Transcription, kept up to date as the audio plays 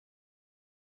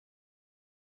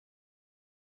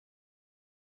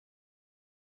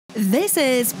This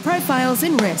is Profiles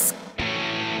in Risk.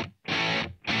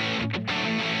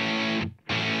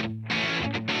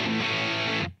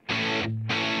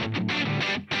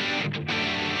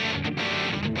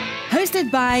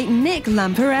 Hosted by Nick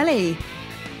Lamparelli.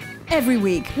 Every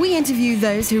week, we interview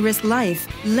those who risk life,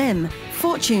 limb,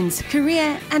 fortunes,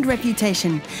 career, and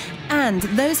reputation, and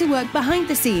those who work behind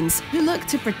the scenes who look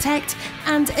to protect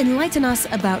and enlighten us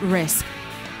about risk.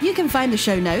 You can find the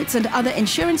show notes and other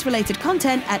insurance-related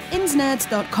content at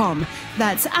insnerds.com.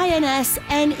 That's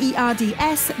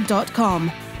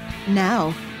insnerds.com.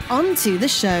 Now, on to the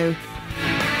show.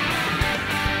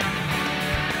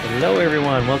 Hello,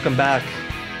 everyone. Welcome back.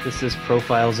 This is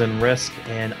Profiles in Risk,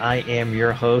 and I am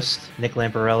your host, Nick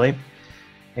Lamparelli.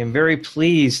 I'm very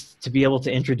pleased to be able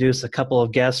to introduce a couple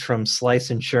of guests from Slice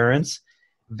Insurance.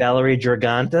 Valerie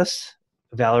Geogantas.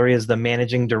 Valerie is the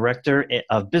Managing Director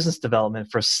of Business Development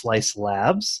for Slice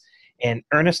Labs. And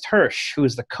Ernest Hursh, who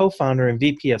is the co-founder and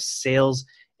VP of Sales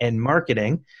and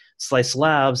Marketing. Slice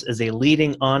Labs is a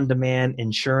leading on-demand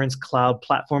insurance cloud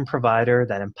platform provider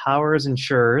that empowers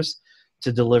insurers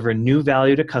to deliver new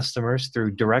value to customers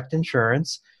through direct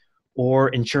insurance or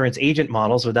insurance agent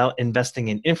models without investing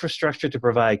in infrastructure to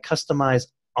provide customized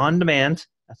on-demand,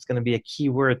 that's going to be a key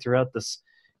word throughout this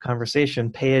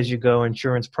conversation, pay-as-you-go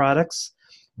insurance products.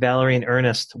 Valerie and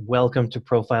Ernest, welcome to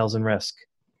Profiles in Risk.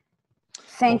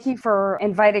 Thank you for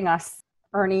inviting us.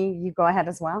 Ernie, you go ahead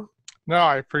as well. No,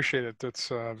 I appreciate it.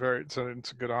 It's a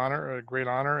good honor, a great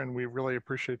honor, and we really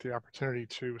appreciate the opportunity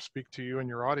to speak to you and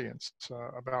your audience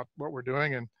about what we're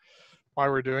doing and why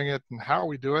we're doing it and how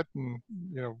we do it, and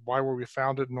why were we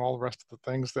founded and all the rest of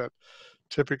the things that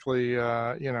typically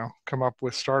come up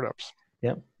with startups.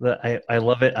 Yep, I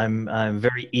love it. I'm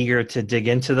very eager to dig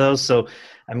into those. So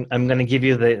I'm going to give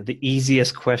you the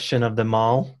easiest question of them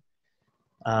all.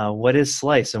 What is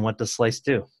Slice and what does Slice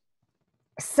do?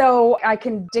 So I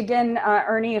can dig in,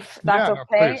 Ernie, if that's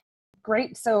okay. Please.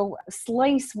 Great. So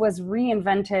Slice was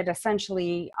reinvented.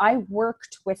 Essentially, I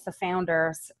worked with the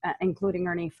founders, including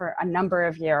Ernie, for a number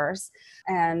of years.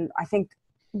 And I think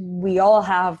we all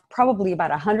have probably about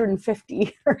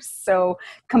 150 or so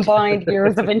combined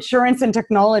years of insurance and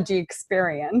technology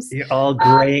experience. You're all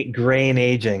gray and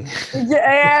aging.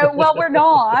 Yeah, well, we're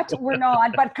not,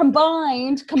 but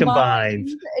combined,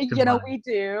 we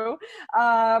do.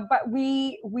 But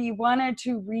we wanted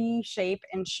to reshape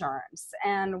insurance.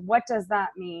 And what does that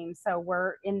mean? So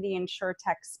we're in the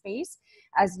insurtech space.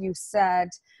 As you said,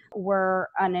 we're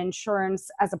an insurance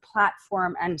as a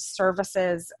platform and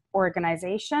services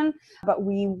organization, but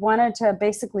we wanted to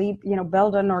basically,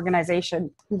 build an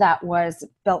organization that was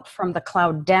built from the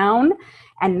cloud down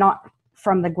and not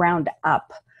from the ground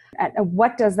up. And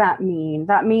what does that mean?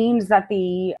 That means that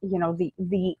the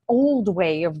old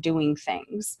way of doing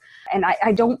things, and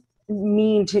I don't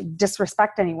mean to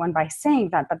disrespect anyone by saying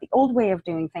that, but the old way of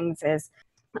doing things is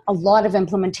a lot of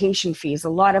implementation fees, a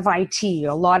lot of IT,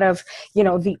 a lot of,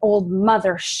 the old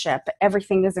mothership,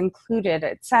 everything is included,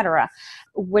 et cetera,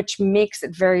 which makes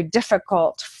it very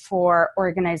difficult for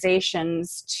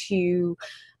organizations to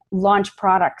launch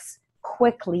products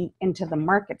quickly into the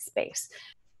market space.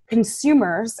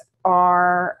 Consumers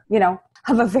are,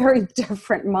 have a very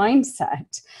different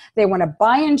mindset. They want to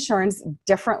buy insurance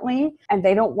differently, and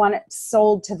they don't want it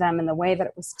sold to them in the way that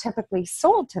it was typically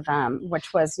sold to them,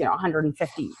 which was,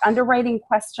 150 underwriting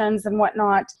questions and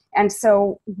whatnot. And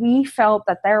so we felt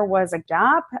that there was a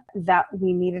gap that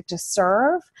we needed to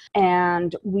serve,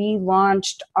 and we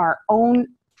launched our own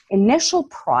initial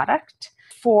product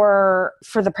for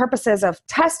the purposes of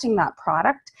testing that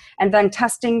product and then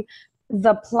testing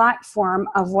the platform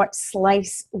of what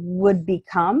Slice would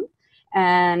become,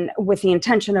 and with the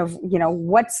intention of,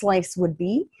 what Slice would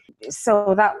be.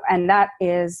 So that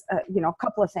is, a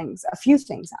couple of things, a few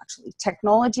things actually: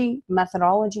 technology,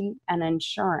 methodology, and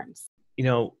insurance.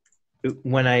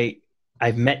 When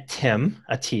I've met Tim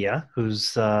Attia,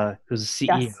 who's a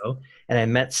CEO, yes, and I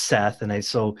met Seth, and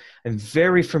so I'm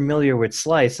very familiar with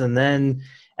Slice. And then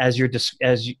as you're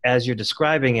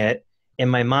describing it, in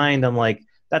my mind, I'm like,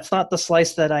 that's not the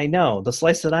Slice that I know. The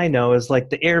Slice that I know is like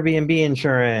the Airbnb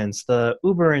insurance, the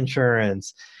Uber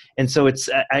insurance. And so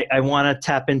I want to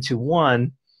tap into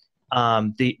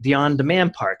the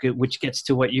on-demand part, which gets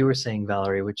to what you were saying,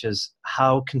 Valerie, which is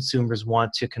how consumers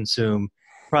want to consume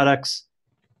products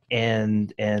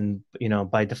and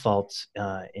by default,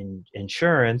 in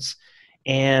insurance,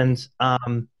 and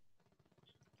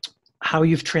how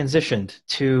you've transitioned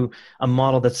to a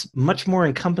model that's much more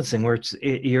encompassing, where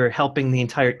you're helping the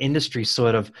entire industry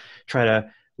sort of try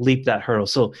to leap that hurdle.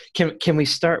 So can we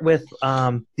start with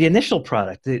the initial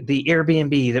product, the Airbnb,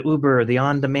 the Uber, the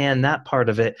on-demand, that part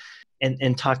of it?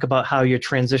 and talk about how you're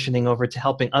transitioning over to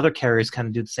helping other carriers kind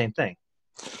of do the same thing.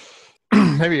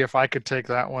 Maybe if I could take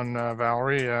that one,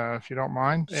 Valerie, if you don't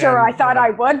mind. Sure, I thought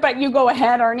I would, but you go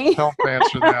ahead, Ernie. Help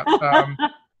answer that.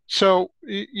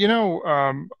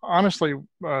 Honestly,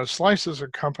 Slice as a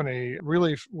company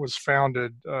really was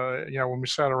founded, when we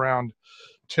sat around,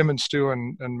 Tim and Stu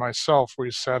and myself,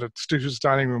 we sat at Stu's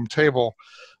dining room table,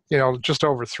 just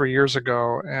over 3 years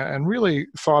ago, and really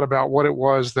thought about what it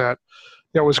was that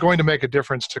was going to make a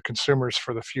difference to consumers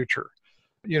for the future,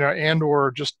 and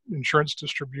or just insurance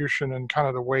distribution and kind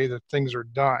of the way that things are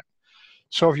done.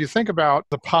 So if you think about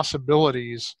the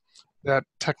possibilities that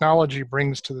technology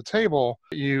brings to the table,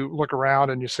 you look around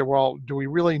and you say, well, do we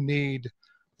really need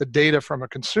the data from a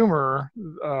consumer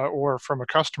or from a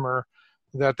customer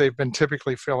that they've been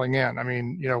typically filling in? I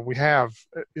mean, we have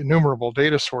innumerable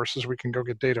data sources we can go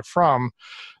get data from,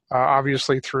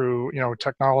 obviously through,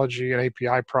 technology and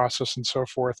API process and so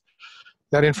forth.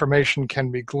 That information can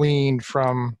be gleaned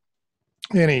from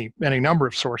any number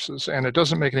of sources, and it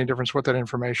doesn't make any difference what that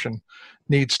information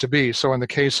needs to be. So in the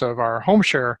case of our home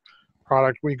share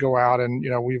product, we go out and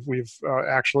we've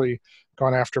actually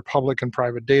gone after public and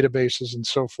private databases and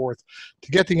so forth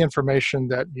to get the information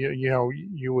that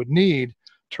you would need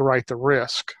to write the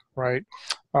risk, right?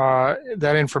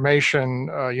 That information,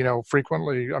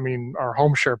 frequently, I mean, our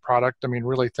home share product, I mean,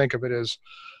 really think of it as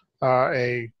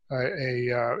a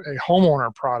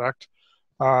homeowner product,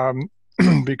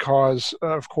 because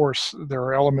of course there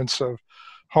are elements of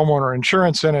homeowner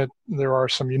insurance in it. There are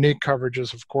some unique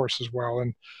coverages, of course, as well,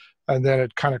 and then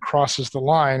it kind of crosses the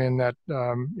line in that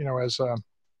as a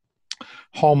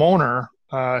homeowner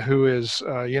who is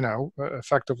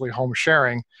effectively home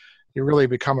sharing, you really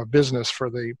become a business for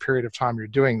the period of time you're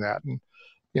doing that. And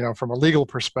from a legal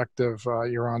perspective,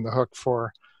 you're on the hook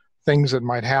for things that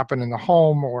might happen in the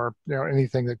home, or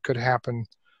anything that could happen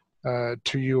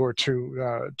to you or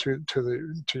to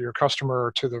your customer,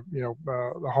 or to the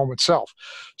home itself.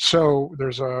 So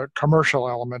there's a commercial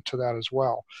element to that as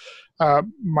well.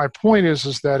 My point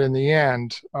is that in the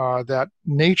end, that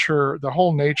the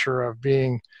whole nature of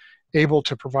being able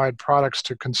to provide products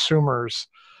to consumers,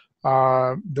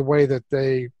 the way that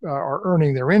they are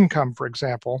earning their income, for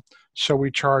example. So we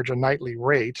charge a nightly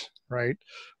rate, right?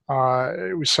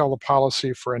 We sell the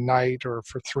policy for a night, or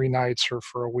for 3 nights, or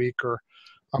for a week, or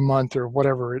a month, or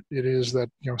whatever it is that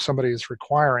somebody is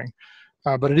requiring.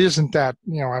 But it isn't that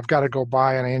I've got to go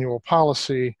buy an annual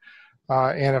policy,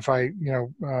 and if I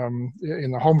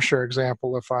in the home share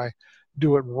example, if I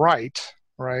do it right,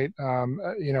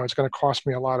 it's going to cost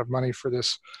me a lot of money for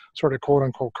this sort of quote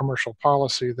unquote commercial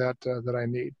policy that I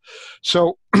need.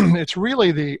 So it's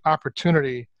really the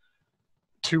opportunity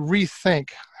to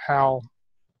rethink how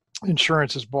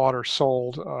insurance is bought or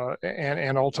sold,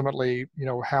 and ultimately,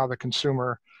 how the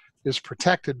consumer is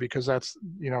protected, because that's,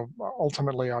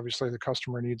 ultimately, obviously, the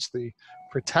customer needs the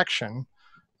protection.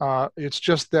 It's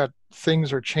just that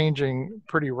things are changing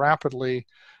pretty rapidly.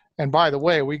 And by the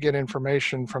way, we get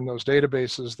information from those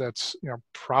databases that's,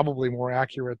 probably more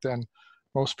accurate than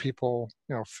most people,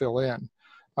 fill in.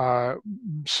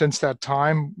 Since that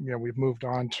time, we've moved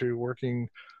on to working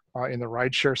in the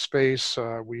rideshare space.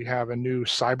 We have a new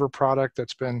cyber product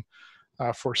that's been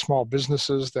for small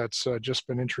businesses that's just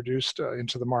been introduced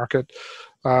into the market,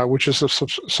 which is a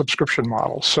subscription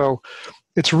model. So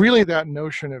it's really that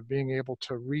notion of being able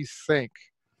to rethink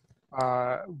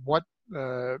what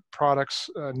products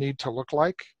need to look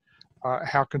like,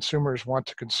 how consumers want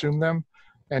to consume them,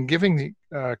 and giving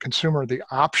the consumer the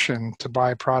option to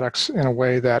buy products in a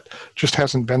way that just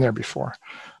hasn't been there before.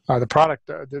 The product,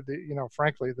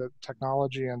 frankly, the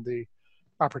technology and the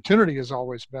opportunity has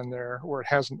always been there, or it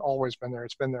hasn't always been there.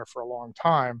 It's been there for a long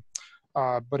time,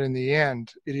 but in the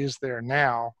end, it is there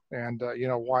now. And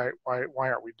why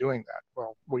aren't we doing that?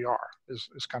 Well, we are.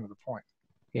 Is kind of the point.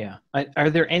 Yeah. Are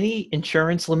there any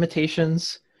insurance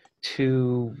limitations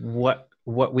to what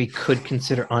we could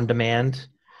consider on demand?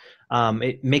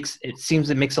 It seems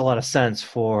it makes a lot of sense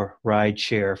for ride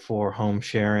share, for home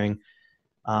sharing.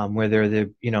 Where there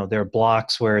are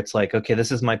blocks where it's like, okay,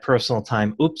 this is my personal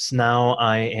time. Oops, now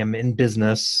I am in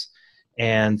business,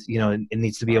 and it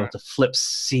needs to be able to flip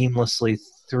seamlessly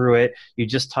through it. You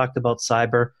just talked about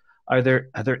cyber. Are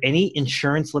there any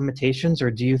insurance limitations,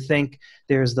 or do you think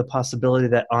there's the possibility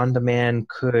that on-demand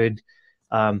could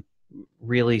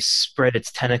really spread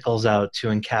its tentacles out to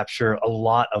and capture a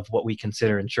lot of what we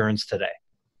consider insurance today?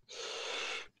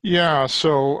 Yeah,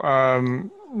 so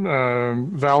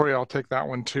Valerie, I'll take that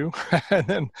one too, and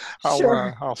then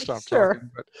Sure. I'll stop Sure.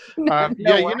 talking. But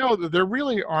yeah, No. there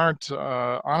really aren't.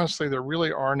 Honestly, there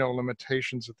really are no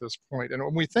limitations at this point. And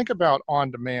when we think about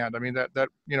on demand, I mean that that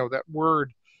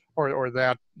word or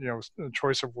that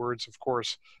choice of words, of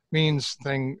course, means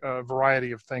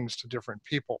variety of things to different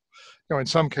people. In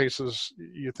some cases,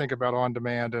 you think about on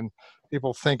demand, and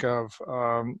people think of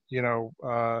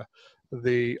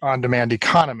the on-demand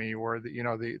economy, or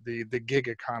the gig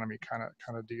economy kind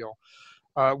of deal.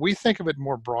 We think of it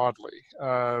more broadly.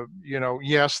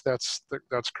 Yes, that's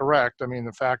correct. I mean,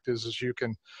 the fact is you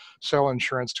can sell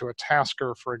insurance to a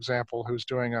tasker, for example, who's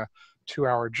doing a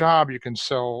 2-hour job. You can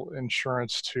sell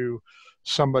insurance to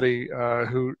somebody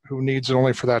who needs it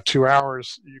only for that 2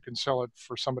 hours. You can sell it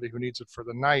for somebody who needs it for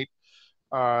the night.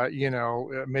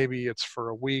 Maybe it's for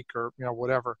a week, or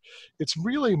whatever. It's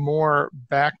really more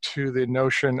back to the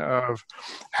notion of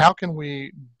how can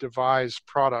we devise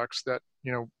products that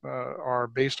are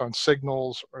based on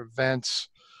signals or events,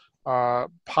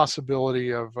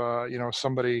 possibility of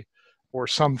somebody or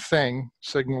something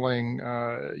signaling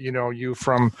you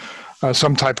from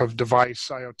some type of device,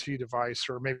 IoT device,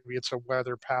 or maybe it's a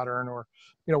weather pattern, or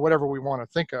whatever we want to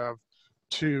think of,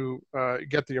 to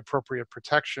get the appropriate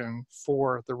protection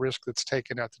for the risk that's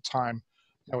taken at the time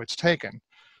it's taken.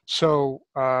 So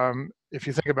if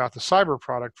you think about the cyber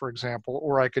product, for example,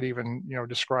 or I could even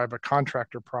describe a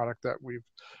contractor product that we've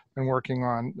been working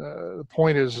on. The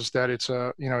point is that it's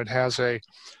it has a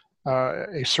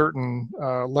certain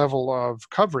level of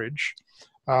coverage,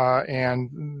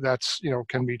 and that's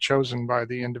can be chosen by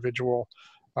the individual,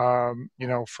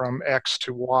 from X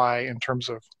to Y in terms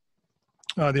of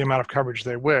the amount of coverage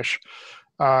they wish,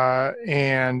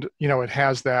 and it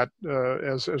has that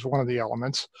as one of the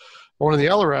elements. One of the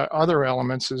other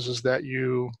elements is that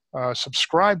you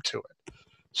subscribe to it.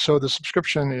 So the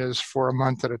subscription is for a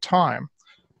month at a time.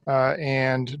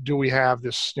 And do we have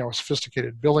this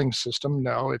sophisticated billing system?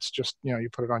 No, it's just you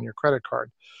put it on your credit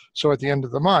card. So at the end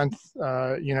of the month,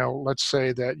 let's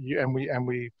say that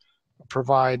we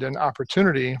provide an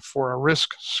opportunity for a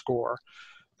risk score.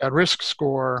 That risk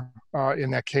score, in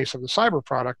that case of the cyber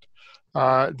product,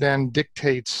 then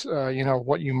dictates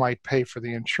what you might pay for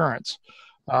the insurance.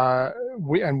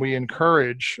 We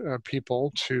encourage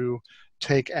people to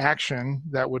take action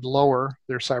that would lower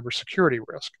their cybersecurity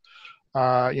risk.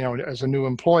 As a new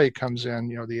employee comes in,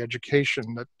 the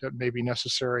education that may be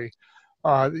necessary,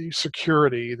 the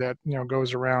security that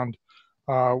goes around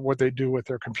what they do with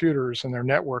their computers and their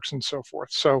networks and so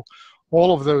forth. So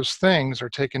all of those things are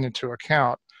taken into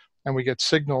account, and we get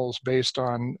signals based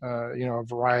on a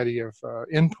variety of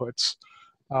inputs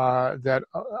that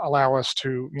allow us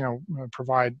to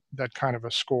provide that kind of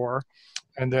a score.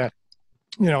 And that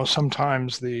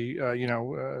sometimes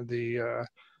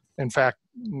in fact,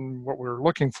 what we're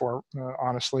looking for,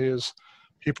 honestly, is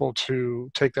people to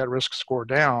take that risk score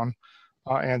down,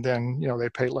 and then they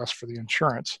pay less for the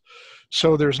insurance.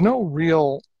 So there's no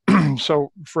real.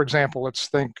 So, for example, let's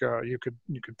think you could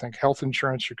think health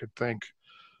insurance. You could think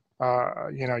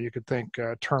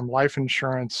term life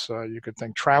insurance. You could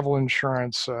think travel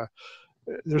insurance.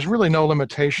 There's really no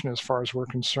limitation, as far as we're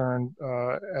concerned,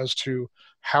 as to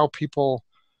how people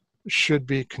should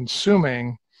be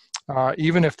consuming.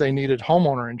 Even if they needed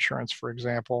homeowner insurance, for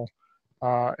example,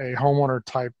 a homeowner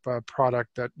type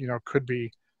product that could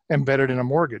be embedded in a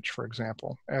mortgage, for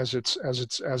example, as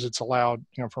it's allowed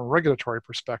from a regulatory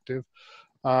perspective,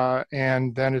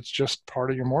 and then it's just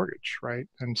part of your mortgage, right?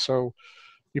 And so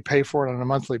you pay for it on a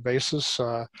monthly basis,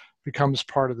 becomes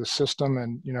part of the system,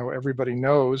 and everybody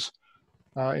knows.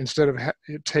 Instead of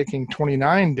it taking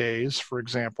 29 days, for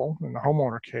example, in the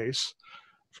homeowner case,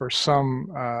 for some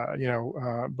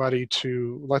buddy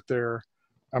to let their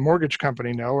mortgage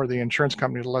company know, or the insurance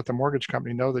company to let the mortgage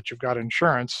company know that you've got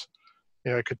insurance,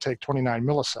 it could take 29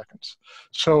 milliseconds.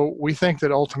 So we think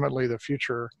that ultimately the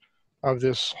future of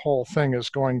this whole thing is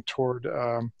going toward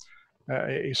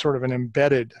a sort of an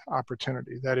embedded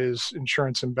opportunity. That is,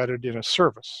 insurance embedded in a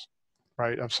service,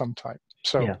 right, of some type.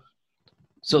 So, yeah.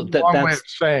 So long way of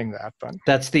saying that, but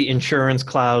that's the insurance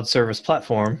cloud service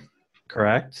platform,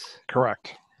 correct?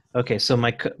 Correct. Okay, so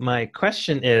my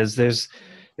question is, there's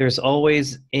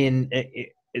always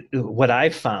what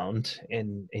I've found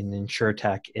in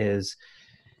insurtech is,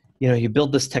 you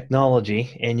build this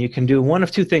technology and you can do one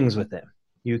of two things with it.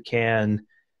 You can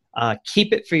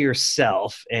keep it for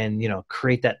yourself and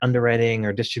create that underwriting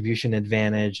or distribution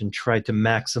advantage and try to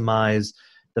maximize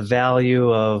the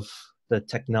value of the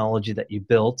technology that you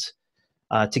built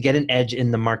to get an edge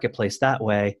in the marketplace that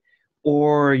way.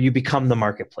 Or you become the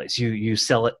marketplace. You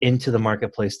sell it into the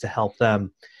marketplace to help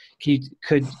them.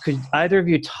 Could either of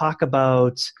you talk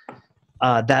about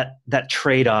that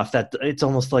trade-off, that it's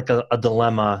almost like a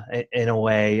dilemma in a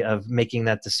way of making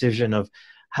that decision of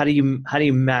how do you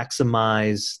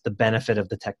maximize the benefit of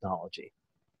the technology?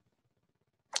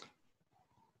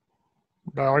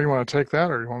 Valerie, you want to take that,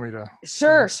 or you want me to?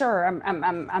 Sure.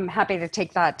 I'm happy to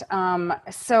take that.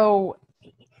 So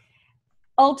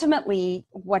ultimately,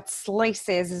 what Slice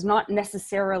is not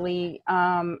necessarily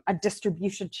a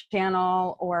distribution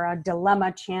channel or a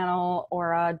dilemma channel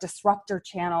or a disruptor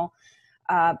channel.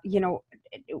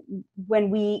 When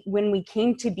we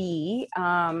came to be,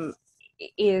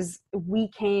 we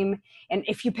came, and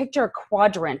if you picture a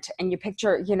quadrant and you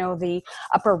picture, the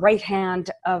upper right hand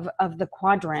of the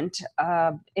quadrant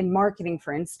in marketing,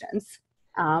 for instance,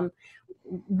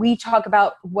 we talk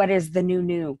about what is the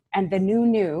new, and the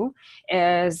new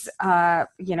is,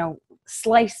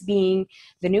 Slice being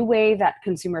the new way that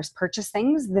consumers purchase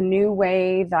things, the new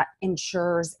way that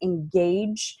insurers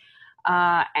engage,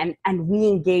 and we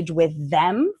engage with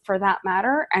them for that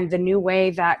matter, and the new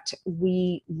way that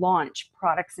we launch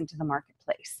products into the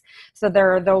marketplace. So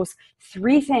there are those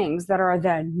three things that are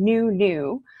the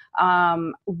new,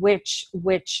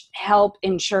 which help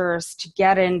insurers to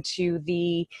get into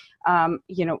the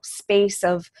space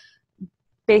of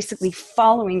basically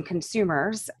following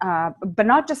consumers, but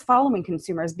not just following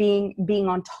consumers, being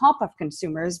on top of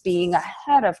consumers, being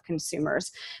ahead of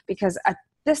consumers, because at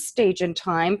this stage in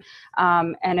time,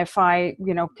 and if I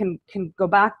can go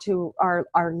back to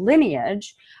our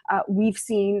lineage, we've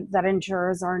seen that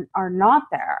insurers are not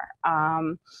there.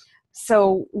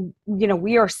 So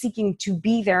we are seeking to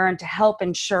be there and to help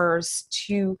insurers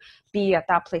to be at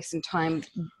that place in time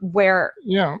where.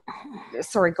 Yeah.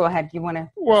 Sorry, go ahead. You want to?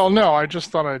 Well, no, I just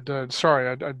thought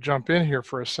I'd jump in here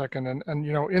for a second, and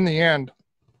in the end,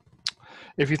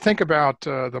 if you think about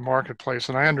the marketplace,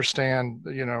 and I understand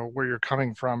where you're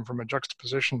coming from a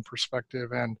juxtaposition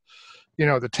perspective, and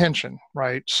the tension,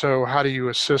 right? So how do you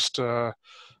assist?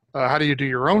 How do you do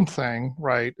your own thing,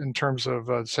 right, in terms of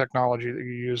technology that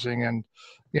you're using, and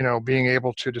being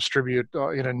able to distribute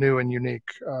in a new and unique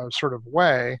sort of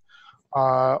way?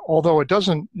 Although it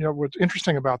doesn't, what's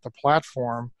interesting about the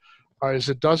platform is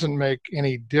it doesn't make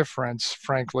any difference,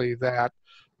 frankly, that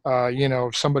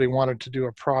if somebody wanted to do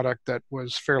a product that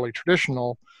was fairly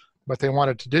traditional, but they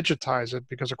wanted to digitize it,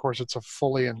 because of course it's a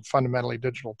fully and fundamentally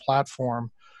digital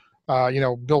platform,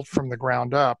 built from the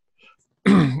ground up.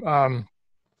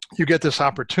 You get this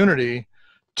opportunity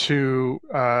to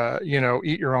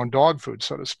eat your own dog food,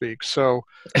 so to speak. So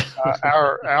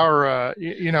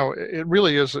it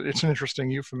really is, it's an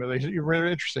interesting euphemism, a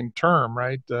really interesting term,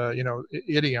 right?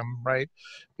 Idiom, right?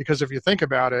 Because if you think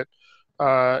about it,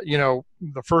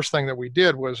 the first thing that we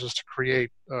did was to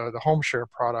create the home share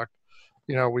product.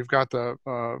 We've got the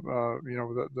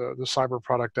cyber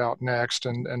product out next,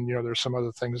 and there's some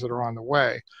other things that are on the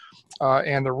way.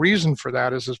 And the reason for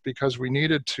that is because we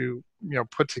needed to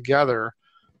put together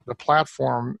the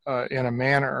platform in a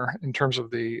manner in terms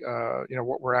of the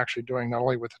what we're actually doing, not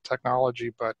only with the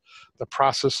technology but the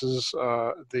processes,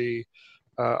 the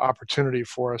opportunity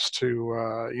for us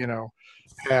to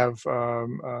have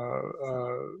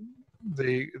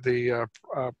the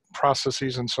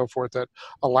processes and so forth that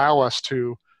allow us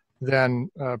to then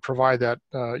provide that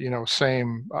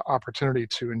same opportunity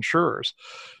to insurers.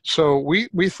 So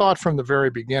we thought from the very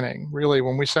beginning, really,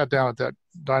 when we sat down at that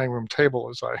dining room table,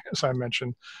 as I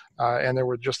mentioned, and there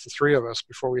were just the three of us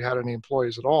before we had any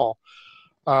employees at all.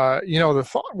 The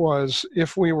thought was,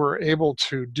 if we were able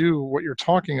to do what you're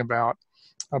talking about,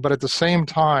 but at the same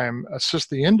time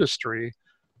assist the industry,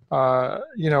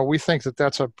 we think that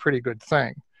that's a pretty good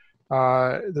thing.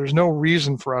 There's no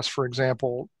reason for us, for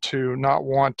example, to not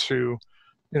want to,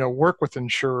 work with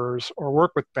insurers or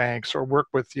work with banks or work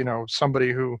with,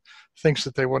 somebody who thinks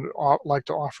that they would like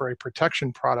to offer a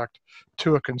protection product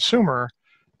to a consumer.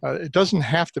 It doesn't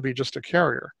have to be just a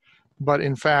carrier. But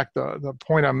in fact, the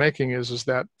point I'm making is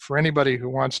that for anybody who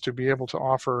wants to be able to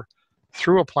offer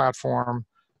through a platform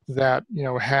that,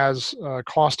 has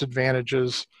cost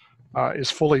advantages, is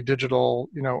fully digital,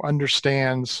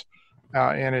 understands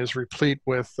and is replete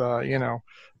with,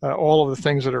 all of the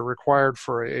things that are required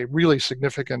for a really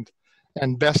significant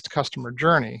and best customer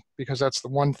journey, because that's the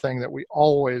one thing that we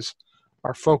always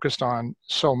are focused on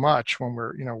so much when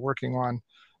we're, working on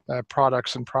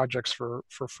products and projects for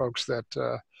folks that,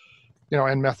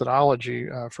 and methodology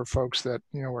for folks that,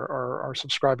 are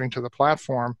subscribing to the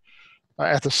platform.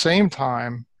 At the same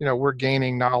time, we're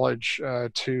gaining knowledge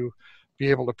to be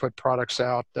able to put products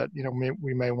out that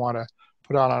we may want to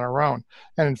put out on our own.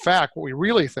 And in fact, what we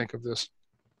really think of this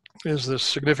is this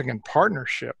significant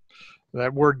partnership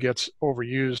that word gets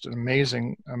overused an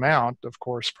amazing amount, of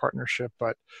course, partnership,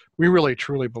 but we really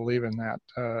truly believe in that.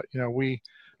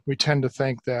 We tend to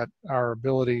think that our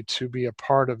ability to be a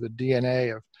part of the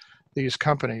DNA of these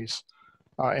companies,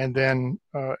 and then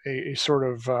a sort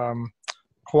of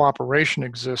cooperation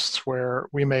exists where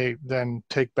we may then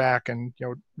take back and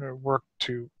work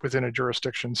to, within a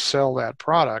jurisdiction, sell that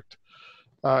product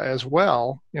as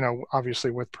well,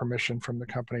 obviously with permission from the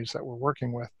companies that we're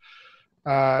working with.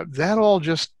 That all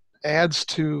just adds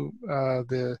to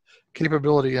the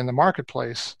capability in the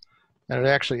marketplace, and it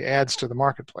actually adds to the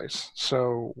marketplace.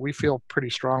 So we feel pretty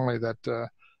strongly that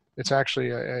it's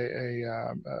actually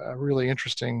a really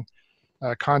interesting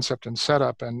concept and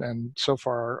setup, and so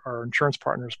far our insurance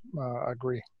partners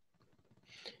agree.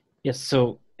 Yes.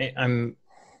 So I'm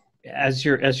as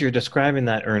you're describing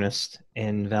that, Ernest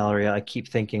and Valerie, I keep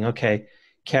thinking, okay,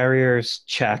 carriers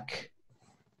check.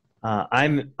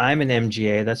 I'm an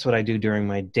MGA. That's what I do during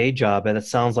my day job, and it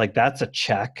sounds like that's a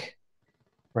check,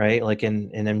 right? Like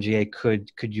an MGA could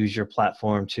use your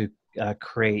platform to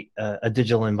create a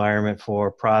digital environment for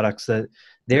products that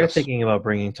they're Yes. thinking about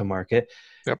bringing to market.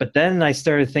 Yep. But then I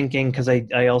started thinking, because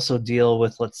I also deal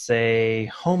with, let's say,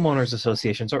 homeowners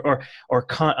associations or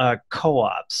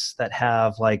co-ops that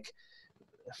have like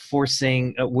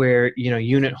forcing where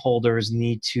unit holders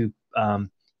need to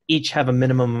each have a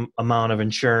minimum amount of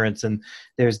insurance, and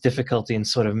there's difficulty in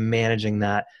sort of managing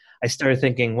that. I started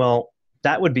thinking, well,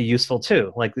 that would be useful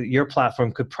too. Like your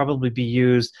platform could probably be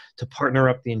used to partner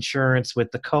up the insurance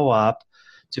with the co-op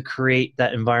to create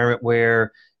that environment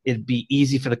where it'd be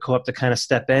easy for the co-op to kind of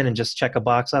step in and just check a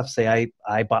box off, say,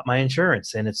 I bought my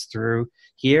insurance and it's through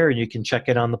here, and you can check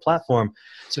it on the platform.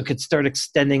 So it could start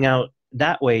extending out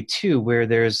that way too, where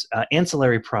there's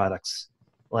ancillary products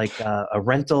like a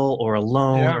rental or a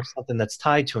loan or something that's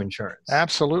tied to insurance.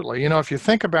 Absolutely. If you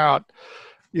think about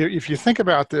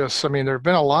this, I mean, there have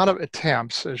been a lot of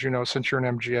attempts, as you know, since you're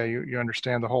an MGA, you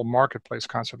understand the whole marketplace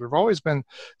concept. There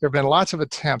have been lots of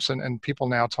attempts, and people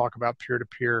now talk about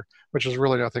peer-to-peer, which is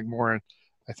really nothing more,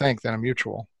 I think, than a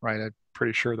mutual, right? I'm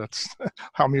pretty sure that's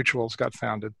how mutuals got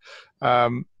founded.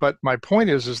 But my point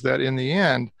is that in the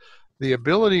end, the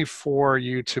ability for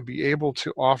you to be able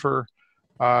to offer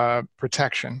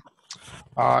protection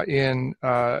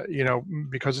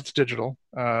because it's digital,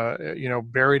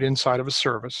 buried inside of a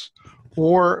service,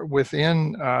 or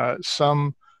within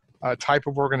some type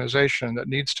of organization that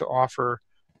needs to offer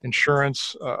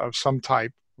insurance of some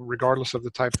type, regardless of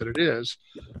the type that it is,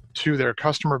 to their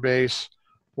customer base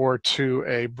or to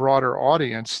a broader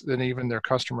audience than even their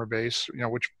customer base,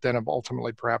 which then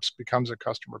ultimately perhaps becomes a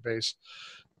customer base.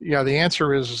 Yeah, the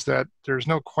answer is that there's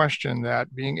no question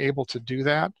that being able to do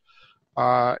that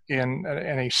in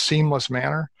a seamless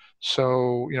manner.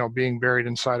 So, being buried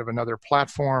inside of another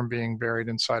platform, being buried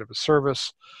inside of a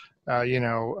service,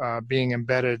 being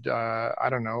embedded, I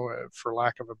don't know, for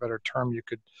lack of a better term, you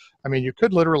could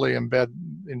literally embed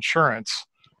insurance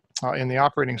in the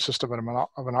operating system of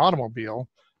an automobile,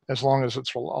 as long as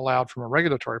it's allowed from a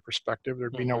regulatory perspective.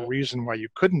 There'd be no reason why you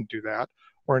couldn't do that,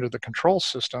 or into the control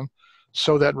system,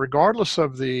 so that regardless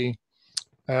of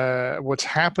what's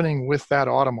happening with that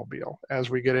automobile as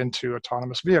we get into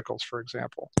autonomous vehicles, for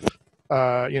example,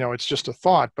 it's just a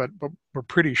thought, but we're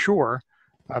pretty sure,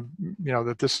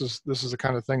 that this is the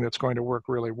kind of thing that's going to work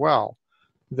really well.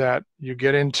 That you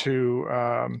get into,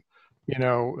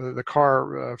 the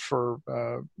car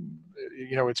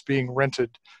it's being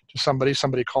rented to somebody.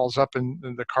 Somebody calls up and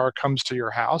the car comes to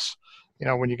your house.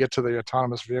 When you get to the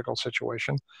autonomous vehicle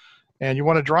situation, and you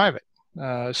want to drive it.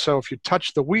 So if you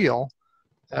touch the wheel,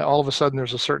 all of a sudden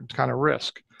there's a certain kind of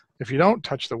risk. If you don't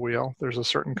touch the wheel, there's a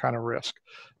certain kind of risk.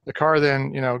 The car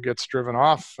then, gets driven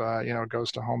off,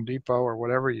 goes to Home Depot or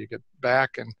whatever. You get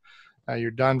back and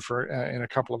you're done in a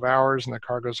couple of hours, and the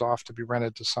car goes off to be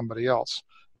rented to somebody else.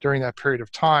 During that period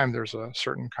of time, there's a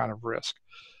certain kind of risk,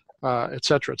 et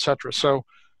cetera, et cetera. So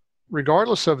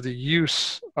regardless of the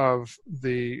use of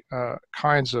the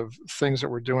kinds of things that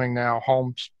we're doing now,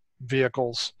 homes,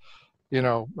 vehicles, in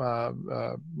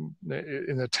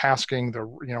the tasking, the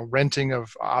renting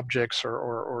of objects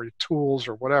or tools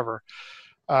or whatever,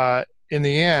 in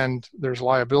the end, there's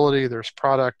liability, there's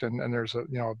product, and there's a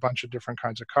bunch of different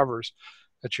kinds of covers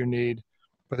that you need.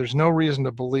 But there's no reason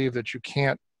to believe that you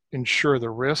can't insure the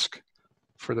risk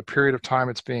for the period of time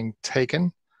it's being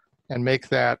taken, and make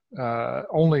that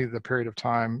only the period of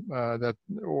time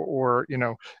or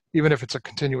even if it's a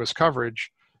continuous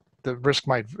coverage, the risk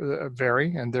might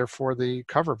vary, and therefore the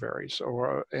cover varies,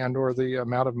 or the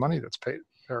amount of money that's paid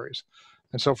varies,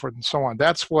 and so forth and so on.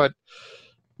 That's what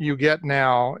you get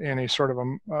now in a sort of a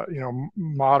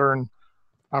modern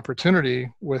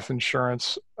opportunity with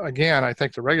insurance. Again, I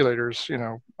think the regulators,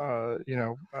 they're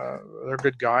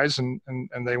good guys, and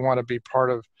they want to be part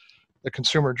of the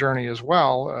consumer journey as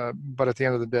well. But at the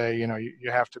end of the day,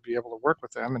 you have to be able to work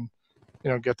with them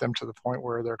and get them to the point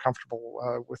where they're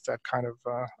comfortable with that kind of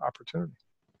opportunity.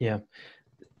 Yeah.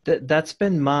 That's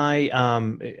been my,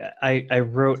 I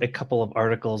wrote a couple of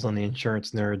articles on the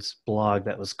Insurance Nerds blog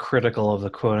that was critical of the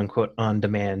quote unquote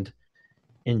on-demand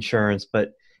insurance,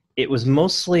 but it was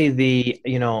mostly the,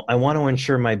 I want to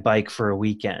insure my bike for a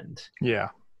weekend. Yeah.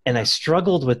 And I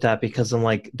struggled with that because I'm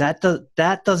like, that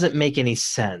doesn't make any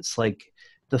sense. Like,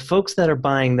 the folks that are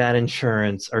buying that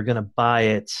insurance are going to buy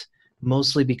it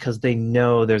mostly because they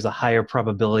know there's a higher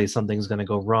probability something's going to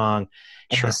go wrong.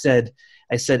 And Sure.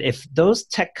 I said, if those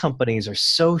tech companies are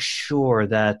so sure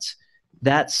that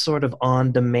that sort of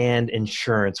on-demand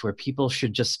insurance where people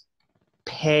should just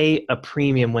pay a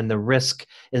premium when the risk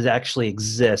actually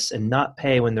exists and not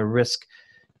pay when the risk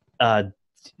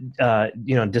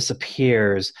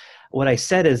disappears. What I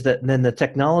said is that then the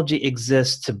technology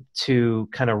exists to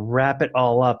kind of wrap it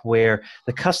all up where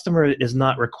the customer is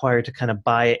not required to kind of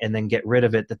buy it and then get rid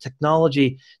of it. The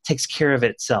technology takes care of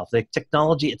it itself. The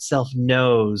technology itself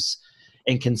knows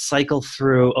and can cycle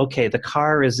through, okay, the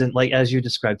car isn't, like as you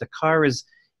described, the car is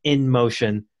in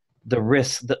motion. The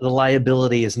risk, the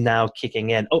liability is now kicking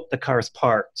in. Oh, the car is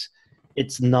parked.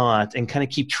 It's not, and kind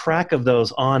of keep track of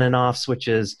those on and off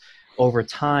switches over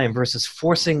time versus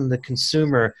forcing the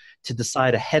consumer to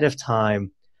decide ahead of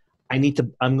time, I'm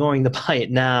going to buy it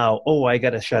now. Oh, I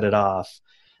got to shut it off.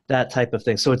 That type of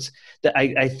thing. So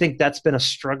I think that's been a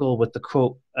struggle with the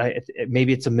quote,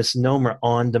 maybe it's a misnomer,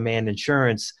 on-demand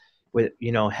insurance, with,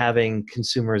 having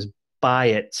consumers buy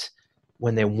it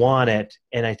when they want it.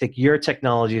 And I think your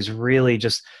technology is really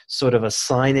just sort of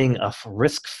assigning a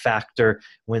risk factor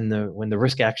when the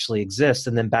risk actually exists,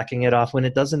 and then backing it off when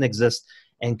it doesn't exist,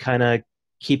 and kind of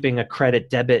keeping a credit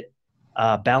debit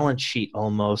balance sheet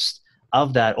almost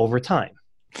of that over time.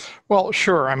 Well,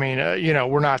 sure. I mean,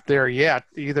 we're not there yet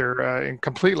either,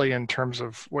 completely in terms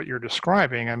of what you're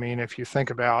describing. I mean, if you think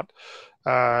about,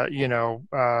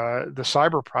 the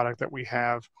cyber product that we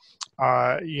have,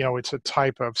 it's a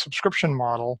type of subscription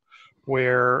model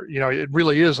where, it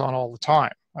really is on all the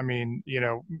time. I mean,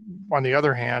 on the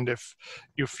other hand, if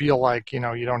you feel like, you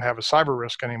don't have a cyber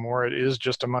risk anymore, it is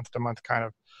just a month-to-month kind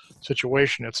of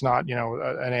situation. It's not,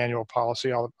 an annual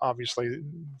policy. Obviously,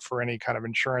 for any kind of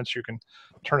insurance, you can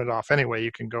turn it off anyway.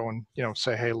 You can go and,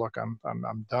 say, hey, look, I'm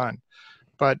done.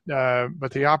 But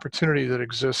the opportunity that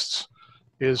exists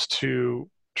is to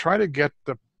try to get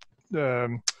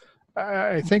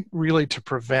I think really to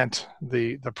prevent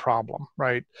the problem,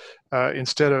 right?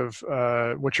 Instead of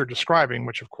what you're describing,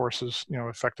 which of course is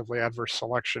effectively adverse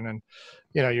selection, and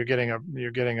you're getting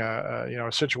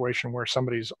a situation where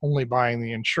somebody's only buying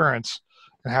the insurance,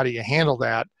 and how do you handle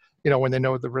that? When they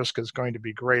know the risk is going to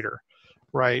be greater,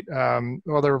 right?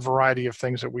 Well, there are a variety of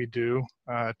things that we do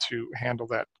to handle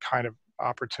that kind of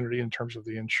opportunity in terms of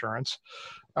the insurance,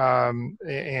 and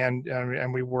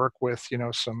we work with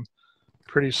some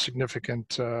pretty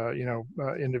significant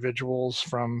individuals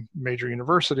from major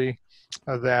university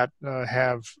that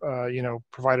have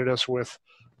provided us with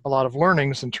a lot of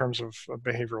learnings in terms of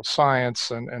behavioral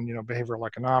science and behavioral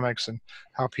economics and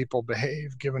how people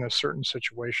behave given a certain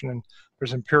situation. And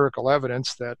there's empirical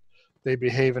evidence that they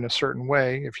behave in a certain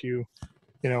way if you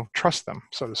trust them,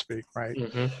 so to speak, right?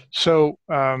 Mm-hmm. So,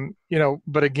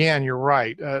 but again, you're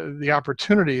right. The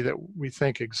opportunity that we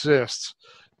think exists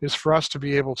is for us to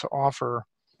be able to offer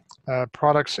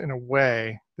products in a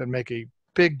way that make a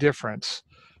big difference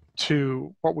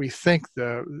to what we think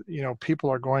people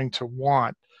are going to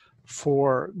want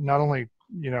for not only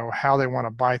how they want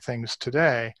to buy things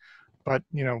today, but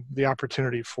the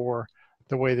opportunity for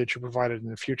the way that you provide it in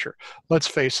the future. Let's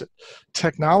face it,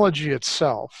 technology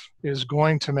itself is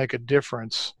going to make a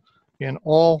difference in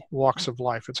all walks of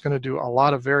life. It's going to do a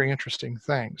lot of very interesting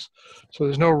things. So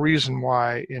there's no reason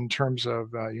why, in terms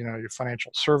of your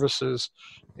financial services,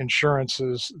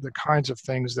 insurances, the kinds of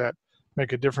things that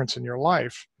make a difference in your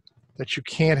life, that you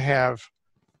can't have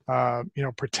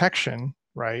protection,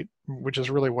 right? Which is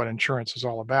really what insurance is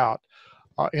all about,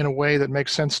 in a way that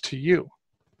makes sense to you,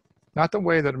 not the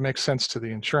way that it makes sense to the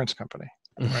insurance company,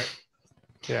 right?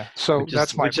 Yeah. So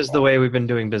which is the way we've been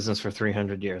doing business for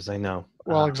 300 years. I know.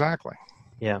 Well, exactly.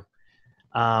 Yeah.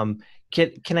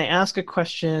 Can I ask a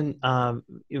question,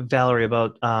 Valerie,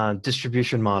 about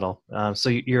distribution model? So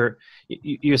you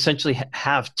essentially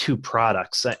have two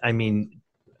products. I mean,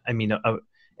 and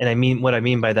And what I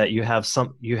mean by that,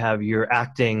 you're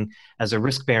acting as a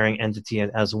risk-bearing entity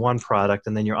as one product,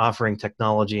 and then you're offering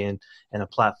technology and a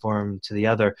platform to the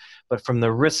other. But from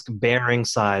the risk-bearing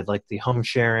side, like the home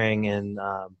sharing and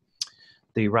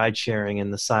the ride sharing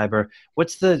and the cyber,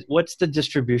 what's the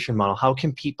distribution model? How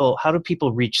do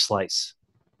people reach Slice?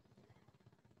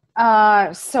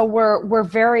 So we're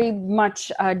very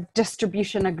much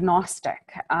distribution agnostic.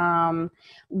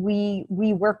 We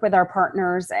work with our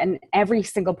partners, and every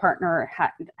single partner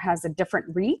has a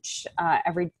different reach.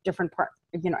 Every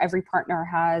partner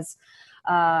has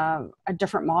a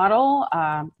different model.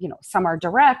 Some are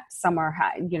direct, some are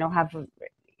have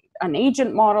an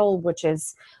agent model, which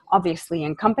is obviously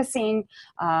encompassing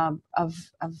of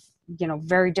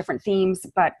very different themes,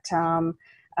 but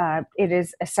it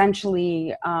is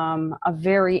essentially a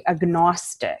very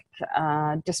agnostic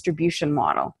distribution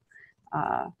model.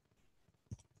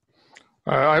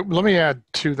 Let me add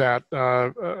to that.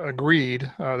 Agreed.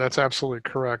 That's absolutely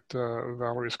correct.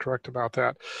 Valerie's correct about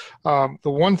that. The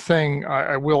one thing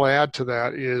I will add to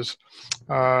that is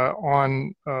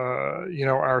on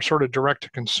our sort of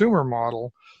direct-to-consumer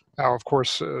model. Now, of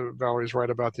course, Valerie's right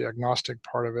about the agnostic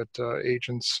part of it,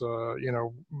 agents,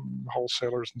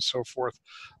 wholesalers and so forth.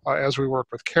 As we work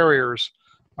with carriers,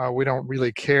 we don't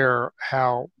really care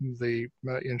how the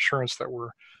insurance that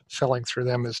we're selling through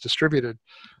them is distributed.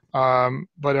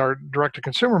 But our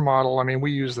direct-to-consumer model, I mean,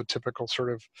 we use the typical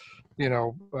sort of,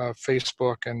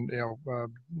 Facebook and,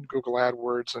 Google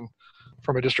AdWords. And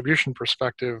from a distribution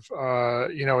perspective,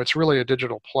 it's really a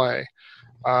digital play.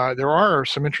 There are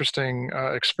some interesting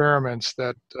experiments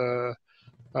that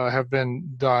have been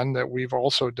done that we've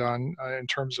also done in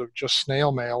terms of just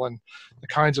snail mail and the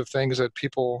kinds of things that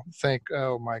people think,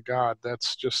 oh my God,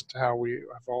 that's just how we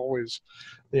have always,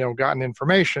 gotten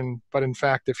information. But in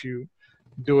fact, if you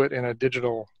do it in a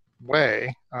digital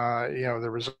way, the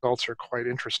results are quite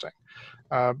interesting.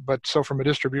 But so from a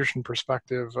distribution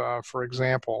perspective, for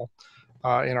example,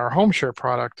 in our home share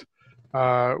product,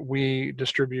 we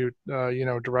distribute,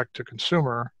 direct to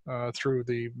consumer through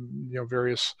the,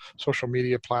 various social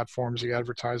media platforms, the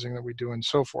advertising that we do, and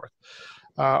so forth.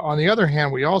 On the other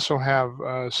hand, we also have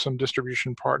some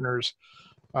distribution partners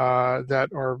that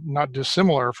are not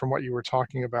dissimilar from what you were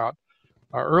talking about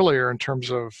earlier in terms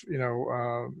of,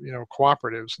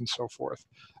 cooperatives and so forth.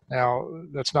 Now,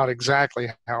 that's not exactly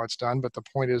how it's done, but the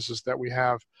point is that we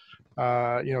have,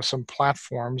 some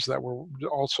platforms that we're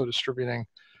also distributing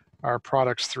our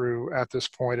products through at this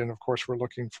point. And of course, we're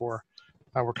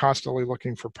constantly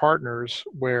looking for partners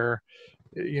where,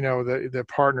 the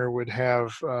partner would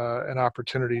have an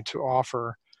opportunity to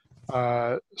offer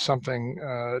something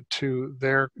to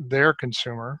their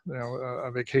consumer,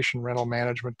 a vacation rental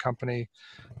management company,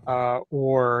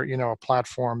 or, a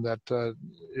platform that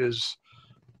is,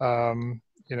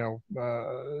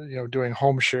 doing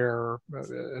home share,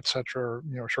 et cetera,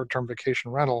 short-term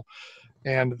vacation rental.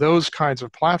 And those kinds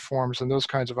of platforms and those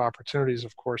kinds of opportunities,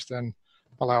 of course, then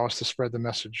allow us to spread the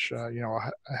message, a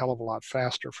hell of a lot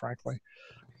faster, frankly.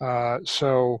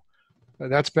 So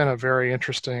that's been a very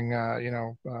interesting,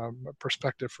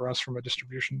 perspective for us from a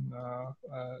distribution,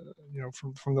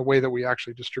 from the way that we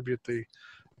actually distribute the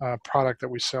product that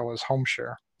we sell as home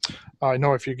share. I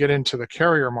know if you get into the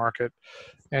carrier market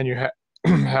and you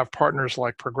have partners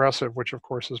like Progressive, which of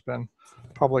course has been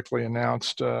publicly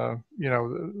announced,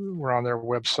 we're on their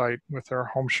website with their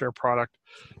home share product.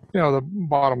 The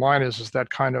bottom line is that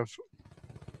kind of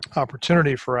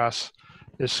opportunity for us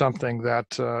is something that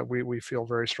we feel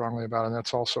very strongly about, and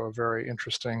that's also a very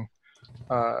interesting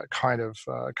kind of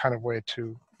way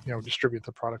to distribute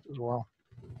the product as well.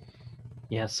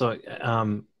 Yeah, so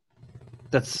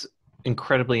that's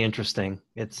incredibly interesting.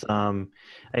 It's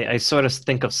I sort of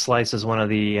think of Slice as one of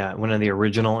the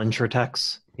original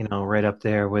insurtechs, right up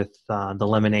there with the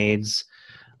Lemonades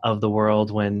of the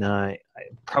world, when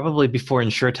probably before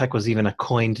insurtech was even a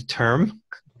coined term.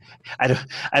 I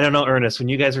don't know, Ernest, when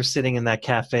you guys were sitting in that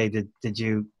cafe, did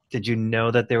you know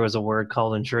that there was a word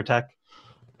called insurtech?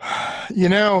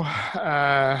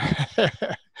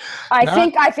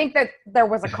 I think that there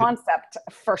was a concept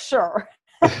for sure.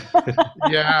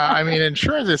 Yeah, I mean,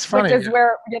 insurance is funny. Which is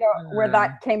where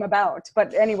that came about.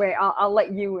 But anyway, I'll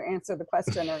let you answer the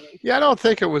question, Ernie. Yeah, I don't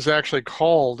think it was actually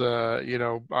called.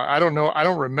 I don't know. I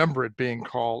don't remember it being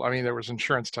called. I mean, there was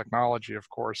insurance technology, of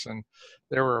course, and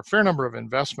there were a fair number of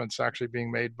investments actually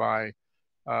being made by,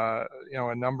 a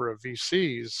number of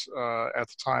VCs at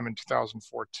the time in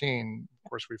 2014. Of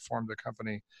course, we formed the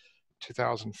company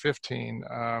 2015.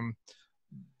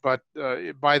 But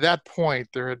by that point,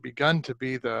 there had begun to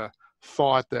be the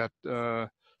thought that,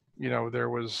 there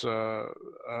was,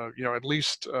 at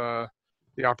least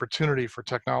the opportunity for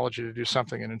technology to do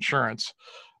something in insurance.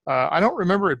 I don't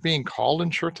remember it being called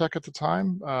insurtech at the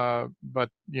time, but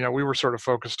we were sort of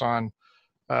focused on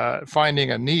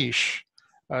finding a niche.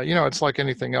 It's like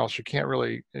anything else. You can't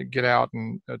really get out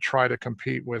and try to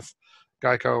compete with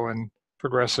Geico and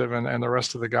Progressive and the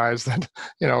rest of the guys that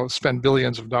spend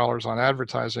billions of dollars on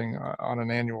advertising on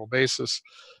an annual basis.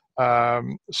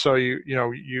 So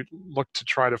you look to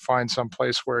try to find some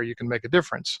place where you can make a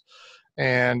difference.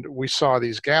 And we saw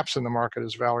these gaps in the market,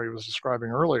 as Valerie was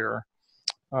describing earlier,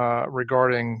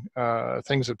 regarding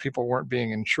things that people weren't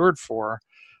being insured for,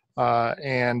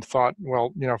 and thought,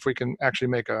 well, if we can actually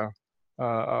make a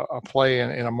play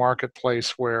in a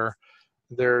marketplace where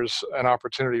there's an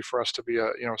opportunity for us to be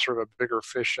a sort of a bigger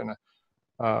fish in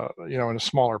a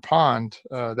smaller pond,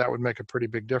 that would make a pretty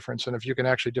big difference. And if you can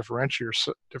actually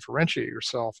differentiate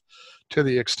yourself to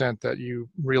the extent that you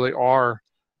really are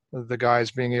the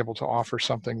guys being able to offer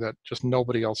something that just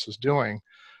nobody else is doing,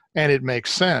 and it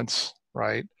makes sense,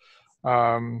 right?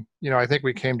 I think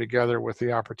we came together with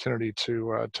the opportunity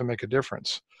to make a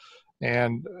difference.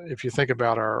 And if you think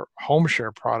about our home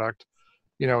share product,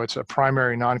 it's a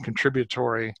primary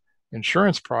non-contributory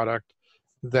insurance product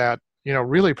that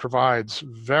really provides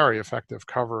very effective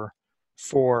cover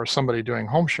for somebody doing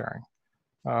home sharing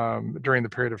during the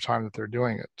period of time that they're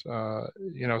doing it. And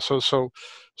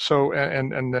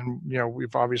then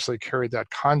we've obviously carried that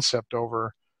concept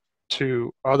over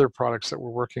to other products that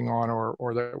we're working on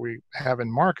or that we have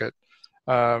in market,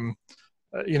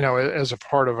 as a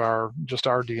part of our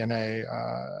DNA,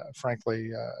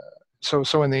 frankly.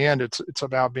 So in the end, it's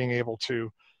about being able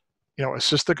to,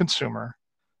 assist the consumer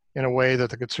in a way that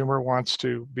the consumer wants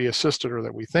to be assisted, or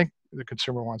that we think the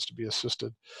consumer wants to be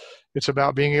assisted. It's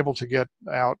about being able to get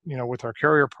out, with our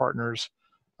carrier partners,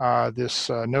 this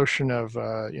notion of,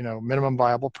 minimum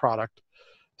viable product,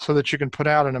 so that you can put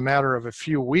out in a matter of a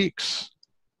few weeks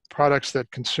products that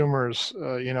consumers,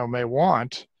 may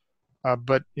want.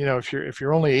 But if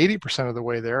you're only 80% of the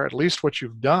way there, at least what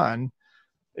you've done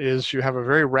is you have a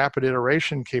very rapid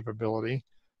iteration capability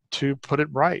to put it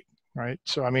right.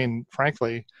 So,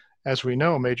 frankly, as we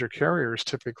know, major carriers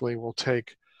typically will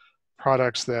take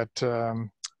products that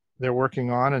they're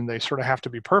working on, and they sort of have to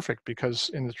be perfect, because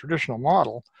in the traditional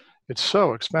model, it's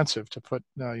so expensive to put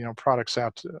products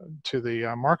out to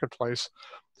the marketplace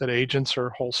that agents or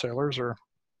wholesalers or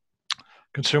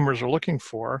consumers are looking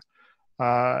for.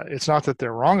 It's not that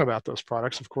they're wrong about those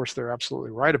products. Of course, they're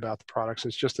absolutely right about the products.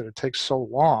 It's just that it takes so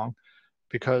long,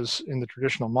 because in the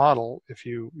traditional model, if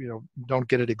you don't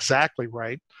get it exactly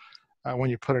right when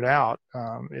you put it out,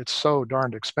 it's so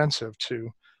darned expensive to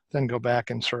then go back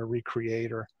and sort of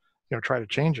recreate or try to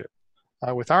change it.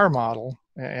 With our model,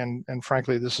 and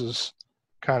frankly, this is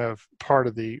kind of part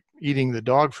of the eating the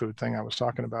dog food thing I was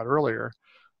talking about earlier.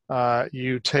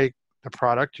 You take the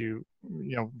product, you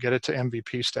get it to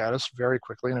MVP status very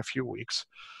quickly in a few weeks,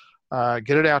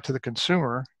 get it out to the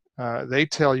consumer. They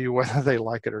tell you whether they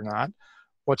like it or not,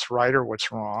 what's right or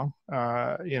what's wrong.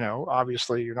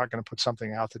 Obviously you're not going to put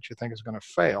something out that you think is going to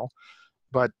fail,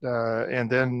 but and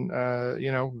then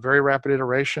very rapid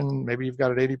iteration. Maybe you've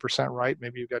got it 80% right,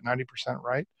 maybe you've got 90%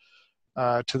 right,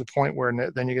 to the point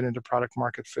where then you get into product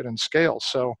market fit and scale.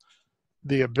 So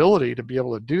the ability to be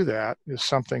able to do that is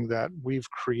something that we've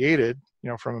created,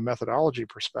 from a methodology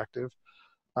perspective.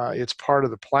 It's part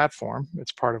of the platform.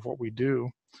 It's part of what we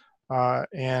do.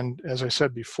 And as I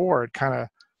said before, it kind of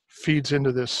feeds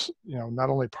into this, not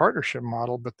only partnership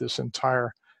model, but this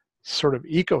entire sort of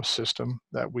ecosystem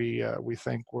that we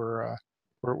think we're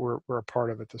a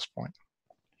part of at this point.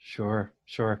 Sure.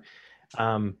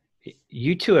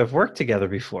 You two have worked together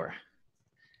before.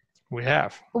 We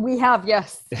have,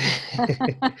 yes.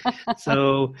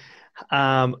 So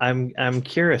I'm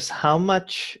curious, how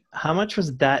much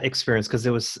was that experience? Because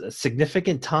it was a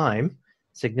significant time,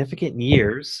 significant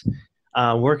years,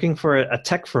 working for a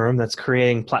tech firm that's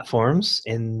creating platforms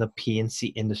in the P&C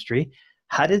industry.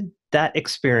 How did that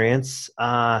experience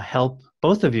help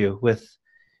both of you with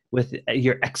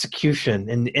your execution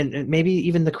and maybe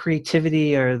even the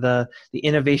creativity or the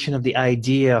innovation of the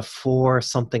idea for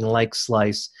something like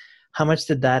Slice? How much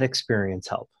did that experience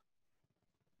help?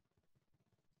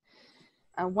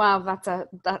 Wow,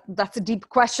 that's a deep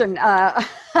question.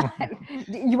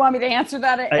 You want me to answer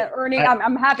that, Ernie?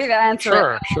 I'm happy to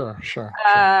answer it. Sure.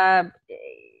 I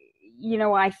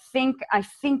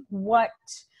think what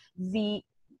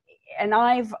and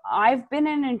I've been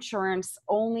in insurance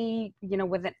only,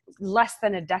 within less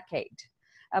than a decade,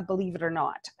 believe it or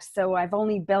not. So I've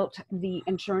only built the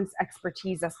insurance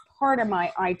expertise as part of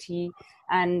my IT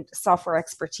and software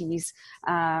expertise,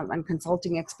 and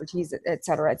consulting expertise, et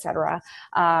cetera, et cetera.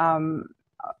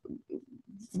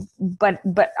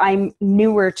 but I'm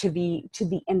newer to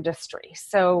the industry.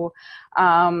 So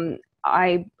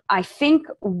I think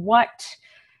what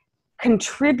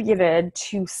contributed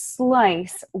to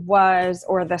Slice was,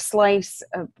 or the Slice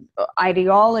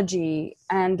ideology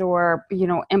and or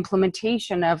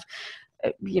implementation of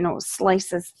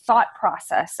Slice's thought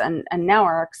process and now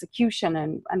our execution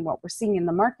and what we're seeing in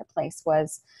the marketplace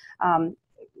was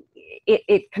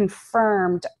it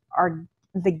confirmed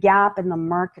the gap in the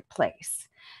marketplace.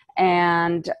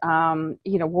 And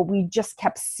what we just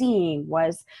kept seeing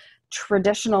was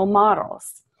traditional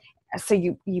models. So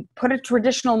you put a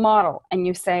traditional model and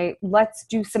you say, let's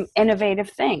do some innovative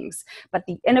things, but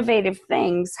the innovative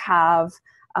things have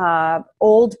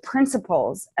old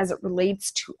principles as it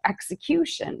relates to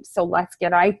execution. So let's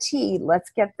get IT, let's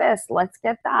get this, let's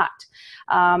get that.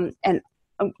 And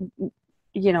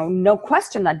no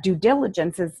question that due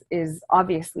diligence is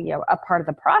obviously a part of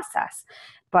the process,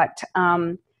 but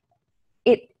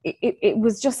it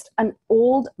was just an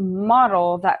old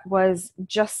model that was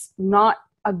just not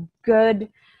a good,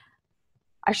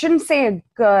 I shouldn't say a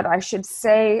good, I should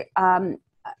say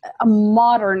a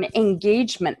modern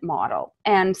engagement model.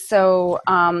 And so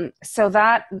so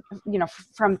that,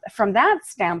 from that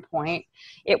standpoint,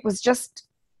 it was just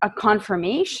a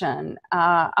confirmation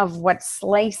of what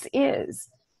Slice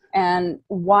is and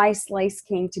why Slice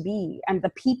came to be, and the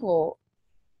people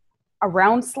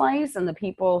around Slice and the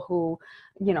people who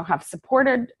have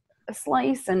supported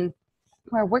Slice and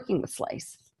who are working with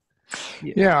Slice.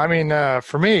 Yeah, I mean,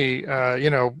 for me, a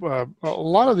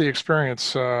lot of the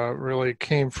experience really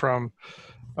came from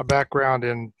a background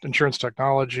in insurance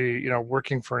technology.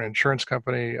 Working for an insurance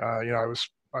company.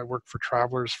 I worked for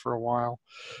Travelers for a while,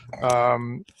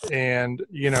 and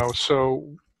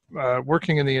so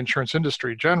working in the insurance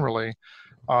industry generally,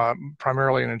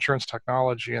 primarily in insurance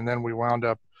technology, and then we wound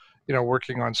up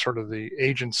working on sort of the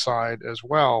agent side as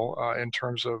well, in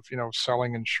terms of,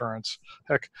 selling insurance.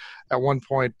 Heck, at one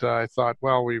point I thought,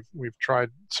 well, we've tried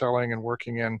selling and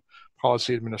working in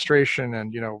policy administration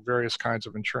and, various kinds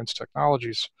of insurance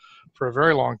technologies for a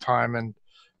very long time. And,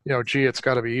 gee, it's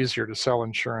got to be easier to sell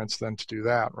insurance than to do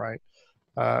that, right?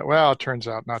 Well, it turns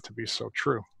out not to be so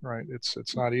true, right?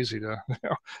 It's not easy to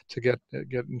to get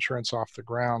insurance off the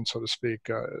ground, so to speak,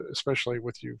 especially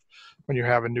when you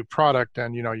have a new product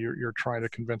and you're trying to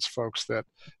convince folks that,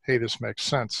 hey, this makes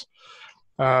sense.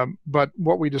 But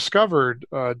what we discovered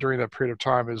during that period of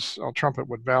time is, I'll trumpet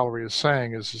what Valerie is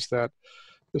saying, is that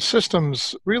the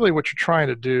systems, really what you're trying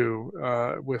to do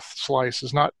with Slice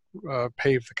is not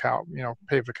pave the cow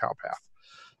path.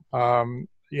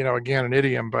 Again, an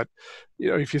idiom, but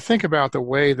if you think about the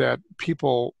way that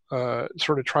people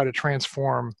sort of try to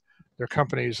transform their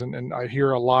companies, and I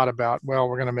hear a lot about, well,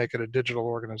 we're going to make it a digital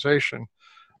organization,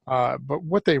 but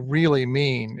what they really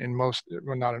mean in most,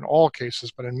 well, not in all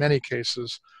cases, but in many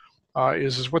cases,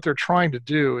 is what they're trying to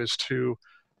do is to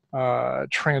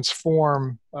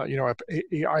transform,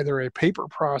 either a paper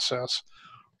process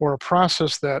or a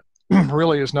process that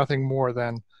really is nothing more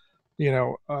than,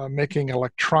 making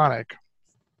electronic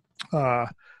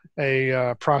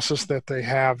a process that they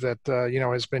have that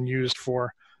has been used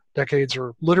for decades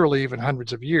or literally even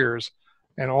hundreds of years,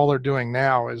 and all they're doing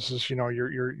now is you're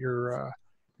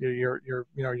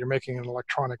making an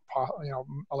electronic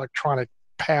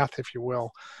path, if you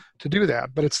will, to do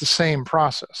that. But it's the same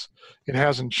process. It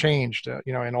hasn't changed,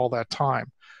 in all that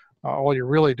time. All you're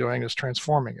really doing is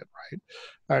transforming it,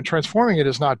 right? Transforming it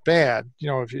is not bad.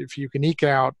 If you can eke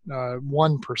out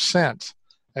 1%,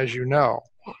 as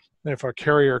if a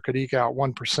carrier could eke out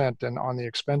 1% and on the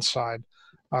expense side,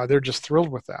 they're just thrilled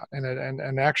with that,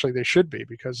 and actually they should be,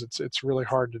 because it's really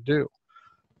hard to do.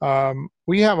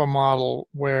 We have a model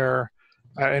where,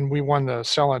 and we won the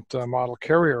Celent Model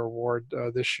Carrier Award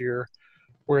this year,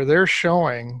 where they're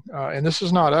showing, and this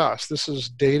is not us, this is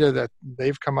data that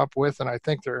they've come up with, and I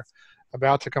think they're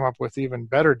about to come up with even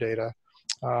better data,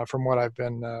 from what I've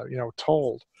been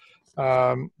told,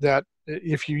 that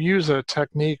if you use a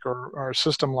technique or a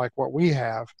system like what we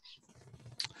have,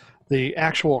 the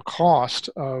actual cost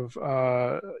of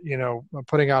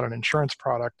putting out an insurance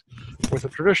product with a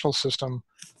traditional system,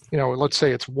 let's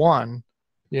say it's 1,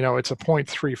 it's a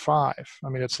 0.35. I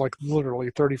mean, it's like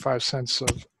literally 35 cents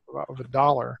of a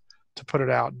dollar to put it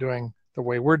out doing the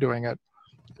way we're doing it,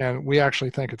 and we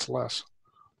actually think it's less.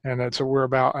 And I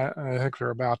think they're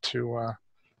about to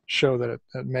show that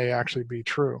it may actually be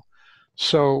true.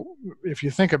 So if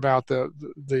you think about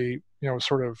the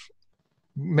sort of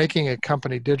making a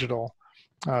company digital,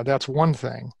 that's one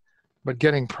thing, but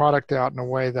getting product out in a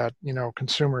way that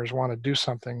consumers want to do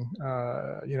something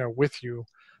with you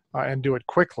and do it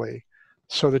quickly.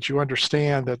 so that you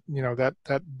understand that,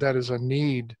 that is a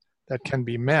need that can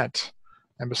be met.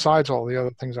 And besides all the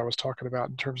other things I was talking about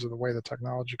in terms of the way the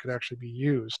technology could actually be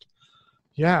used.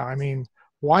 Yeah, I mean,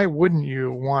 why wouldn't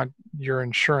you want your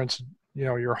insurance,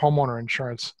 your homeowner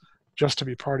insurance, just to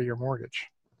be part of your mortgage?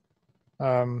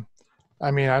 I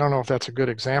mean, I don't know if that's a good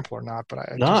example or not, but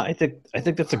I think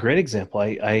that's a great example.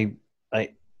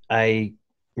 I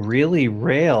really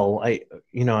rail. I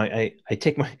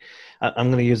take my. I'm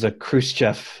going to use a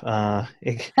Khrushchev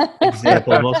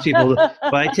example. Most people,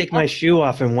 but I take my shoe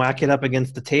off and whack it up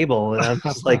against the table, and I'm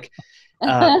just like,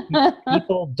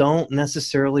 people don't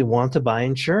necessarily want to buy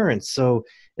insurance. So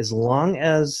as long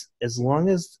as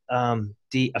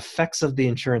the effects of the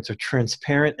insurance are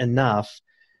transparent enough,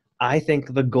 I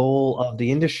think the goal of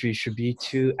the industry should be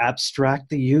to abstract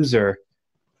the user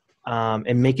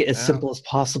and make it as simple as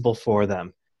possible for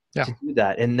them to do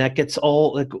that. And that gets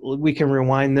all, like, we can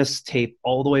rewind this tape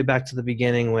all the way back to the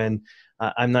beginning when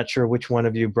I'm not sure which one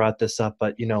of you brought this up,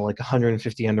 but like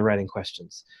 150 underwriting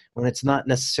questions, when it's not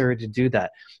necessary to do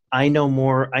that. I know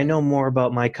more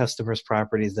about my customers'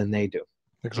 properties than they do.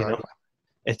 Exactly.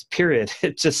 It's period.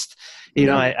 It's just, we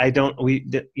have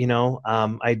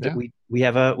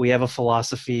a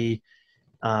philosophy,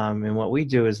 and what we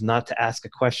do is not to ask a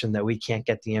question that we can't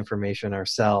get the information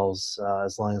ourselves,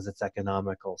 as long as it's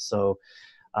economical. So,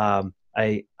 I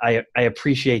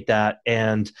appreciate that.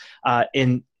 And,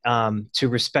 to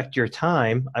respect your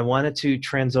time, I wanted to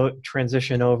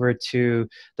transition over to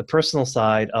the personal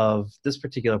side of this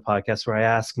particular podcast, where I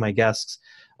ask my guests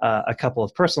a couple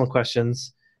of personal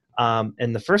questions.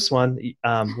 And the first one,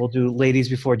 we'll do ladies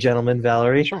before gentlemen,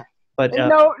 Valerie. Sure. But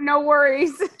no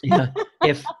worries. Yeah.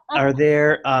 Are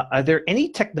there any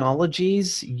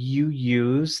technologies you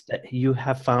use that you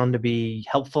have found to be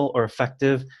helpful or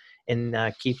effective in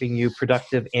keeping you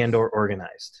productive and or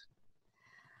organized?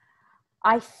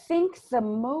 I think the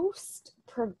most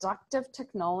productive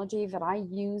technology that I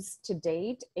use to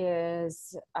date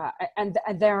is, and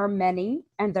there are many,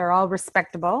 and they're all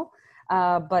respectable.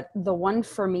 But the one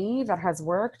for me that has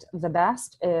worked the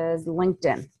best is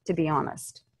LinkedIn, to be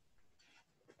honest.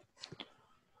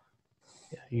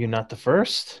 You're not the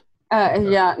first?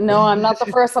 Yeah, no, I'm not the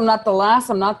first. I'm not the last.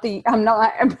 I'm not the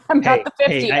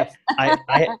 50th.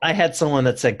 I had someone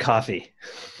that said coffee.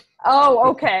 Oh,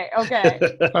 okay.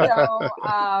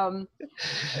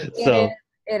 So,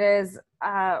 it is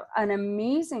an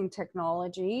amazing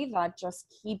technology that just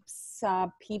keeps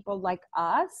people like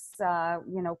us,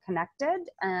 connected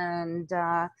and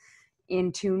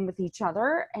in tune with each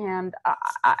other. And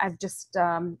I've just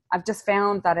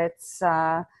found that it's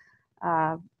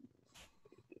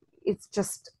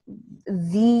just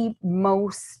the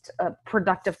most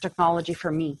productive technology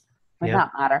for me, for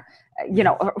that matter.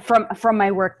 From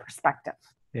my work perspective.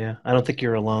 Yeah, I don't think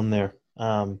you're alone there.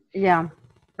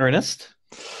 Ernest?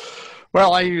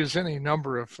 Well, I use any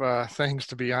number of things,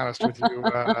 to be honest with you.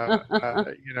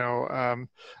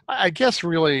 I guess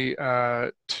really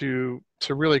to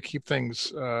really keep things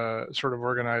sort of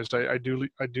organized, I do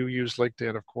use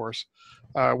LinkedIn, of course.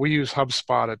 We use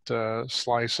HubSpot at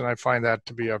Slice, and I find that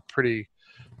to be a pretty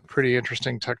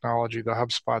interesting technology. The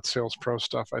HubSpot Sales Pro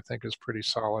stuff, I think, is pretty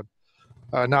solid.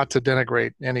 Not to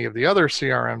denigrate any of the other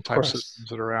CRM type systems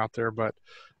that are out there, but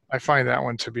I find that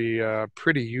one to be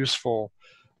pretty useful.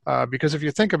 Because if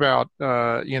you think about,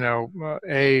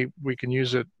 we can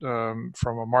use it from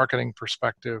a marketing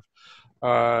perspective.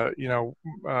 We're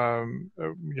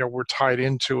tied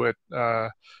into it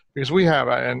because we have,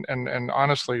 and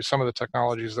honestly, some of the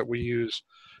technologies that we use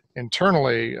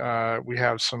internally, we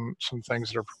have some things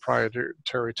that are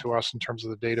proprietary to us in terms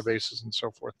of the databases and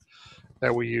so forth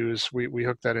that we use. We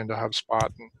hook that into HubSpot,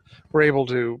 and we're able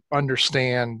to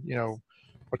understand,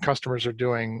 what customers are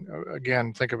doing.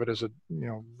 Again, think of it as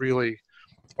really,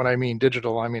 when I mean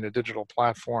digital, I mean a digital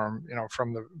platform,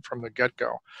 from the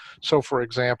get-go. So for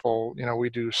example, we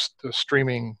do the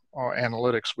streaming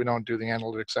analytics. We don't do the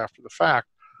analytics after the fact.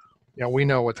 We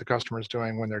know what the customer is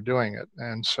doing when they're doing it.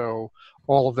 And so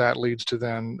all of that leads to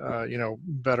then,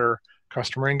 better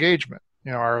customer engagement,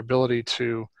 our ability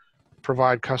to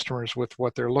provide customers with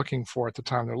what they're looking for at the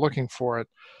time they're looking for it.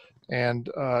 And,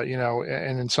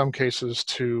 and in some cases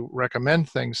to recommend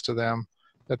things to them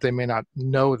that they may not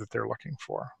know that they're looking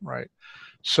for, right?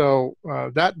 So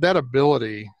that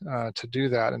ability to do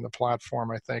that in the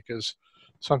platform, I think, is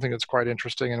something that's quite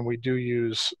interesting. And we do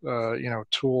use,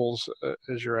 tools,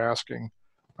 as you're asking,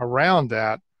 around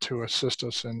that to assist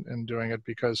us in doing it,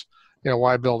 because,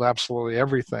 why build absolutely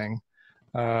everything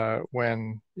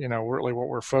when, really what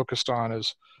we're focused on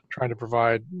is trying to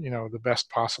provide, the best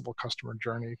possible customer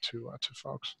journey to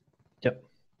folks. Yep.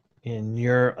 And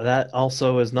that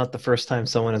also is not the first time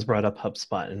someone has brought up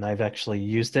HubSpot, and I've actually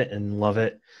used it and love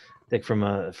it. I think from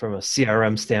a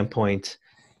CRM standpoint,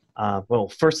 well,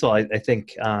 first of all, I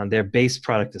think their base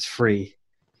product is free,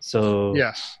 so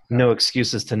Yes. Yeah. no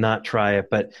excuses to not try it.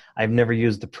 But I've never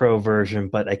used the pro version,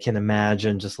 but I can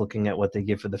imagine just looking at what they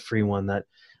give for the free one that,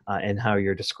 and how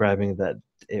you're describing that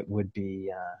it would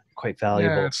be quite Yeah,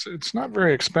 valuable. it's not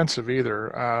very expensive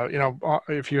either.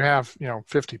 If you have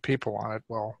 50 people on it,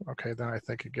 well, okay, then I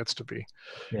think it gets to be,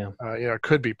 Yeah. it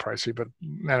could be pricey, but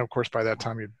and of course by that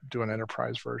time you do an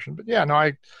enterprise version. But yeah, no,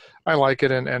 I like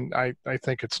it, and I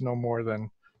think it's no more than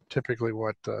typically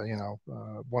what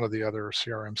one of the other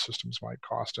CRM systems might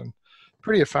cost, and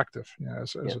pretty effective,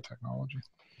 as Yeah. a technology.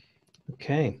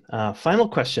 Okay. Final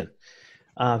question.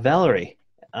 Valerie,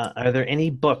 are there any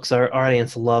books? Our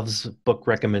audience loves book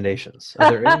recommendations.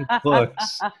 Are there any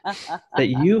books that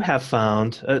you have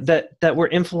found that were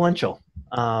influential?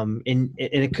 And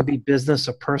it could be business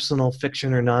or personal,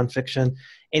 fiction or nonfiction.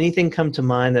 Anything come to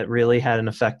mind that really had an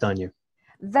effect on you?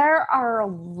 There are a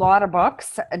lot of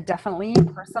books, definitely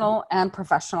personal and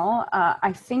professional.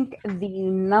 I think the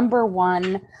number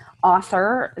one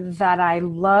author that I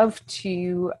love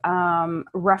to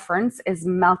reference is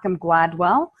Malcolm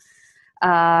Gladwell.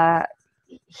 Uh,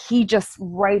 he just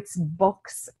writes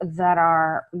books that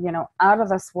are, out of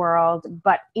this world,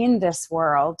 but in this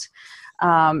world,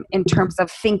 in terms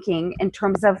of thinking, in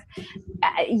terms of,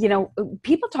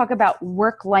 people talk about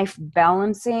work-life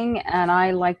balancing, and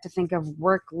I like to think of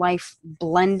work-life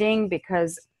blending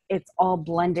because it's all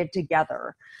blended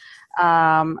together.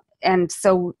 And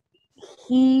so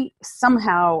he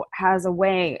somehow has a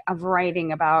way of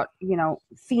writing about,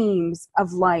 themes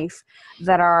of life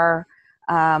that are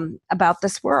about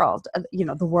this world.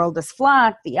 The world is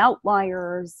flat, the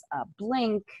outliers,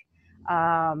 blink,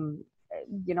 a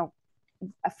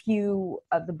few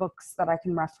of the books that I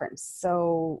can reference.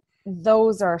 So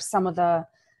those are some of the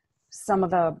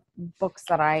books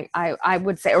that I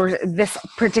would say, or this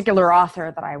particular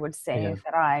author that I would say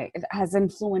Yeah. it has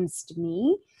influenced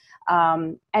me,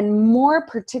 and more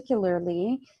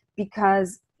particularly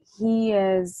because he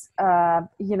is,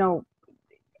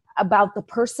 about the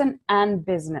person and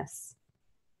business.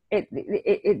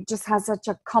 It just has such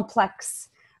a complex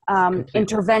Completely.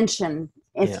 intervention,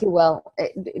 if Yeah. you will.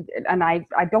 And I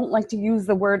don't like to use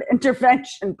the word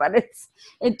intervention, but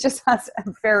it just has a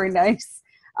very nice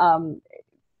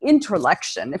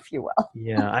introlection, if you will.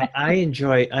 Yeah. I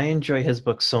enjoy his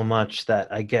book so much that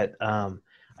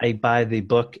I buy the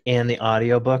book and the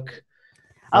audio book.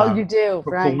 Oh, you do,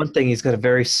 For right? one thing, he's got a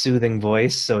very soothing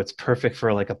voice, so it's perfect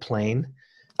for like a plane.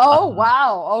 Oh, Uh,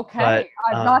 wow. Okay.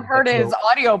 I've not but heard his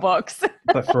audiobooks.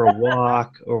 for a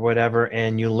walk or whatever,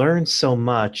 and you learn so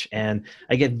much. And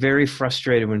I get very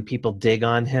frustrated when people dig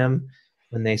on him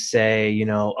when they say,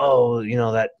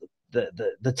 that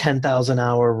the 10,000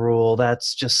 hour rule.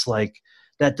 That's just like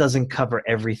that doesn't cover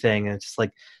everything. And it's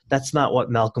like that's not what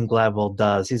Malcolm Gladwell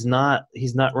does. He's not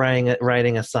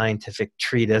writing a scientific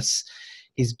treatise.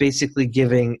 He's basically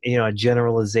giving a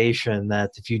generalization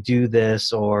that if you do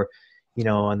this or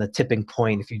on the tipping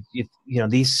point, if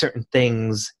these certain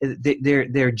things,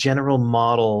 they're general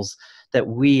models that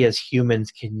we as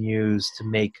humans can use to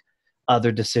make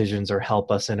other decisions or help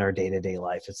us in our day-to-day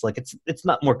life. It's like it's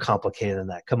not more complicated than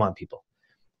that. Come on, people.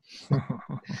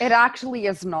 It actually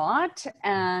is not.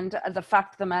 And the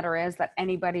fact of the matter is that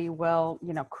anybody will,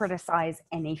 criticize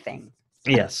anything.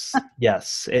 Yes.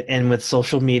 And with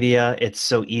social media, it's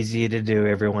so easy to do.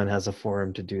 Everyone has a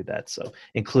forum to do that. So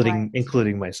Right.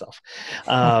 including myself.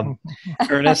 Um,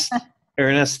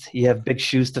 Ernest, you have big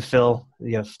shoes to fill.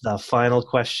 You have the final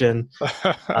question.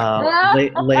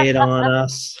 Lay it on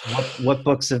us. What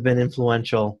books have been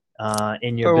influential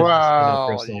in your business and in Well,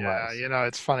 personal yeah, lives?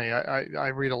 it's funny. I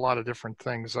read a lot of different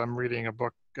things. I'm reading a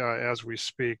book as we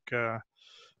speak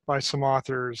by some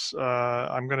authors.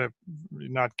 I'm going to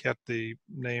not get the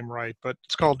name right, but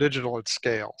it's called Digital at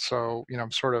Scale. So,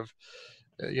 I'm sort of,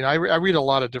 I read a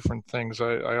lot of different things.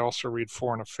 I also read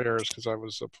foreign affairs because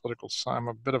I'm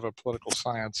a bit of a political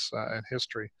science and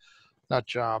history, not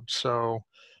job. So,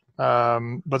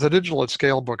 but the Digital at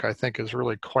Scale book, I think, is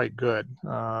really quite good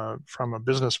from a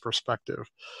business perspective.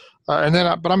 But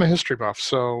I'm a history buff,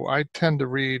 so I tend to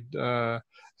read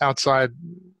outside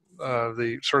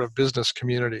the sort of business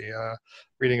community.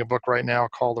 Reading a book right now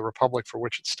called "The Republic for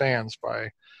Which It Stands" by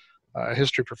a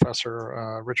history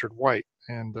professor, Richard White,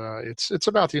 and it's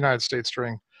about the United States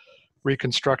during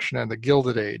Reconstruction and the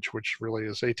Gilded Age, which really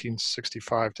is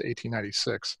 1865 to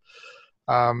 1896.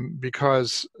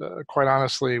 Because quite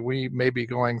honestly, we may be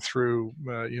going through,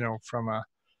 from a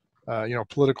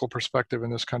political perspective in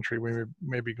this country, we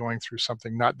may be going through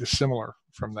something not dissimilar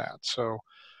from that. So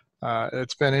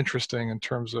it's been interesting in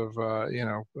terms of,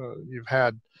 you've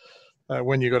had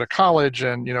when you go to college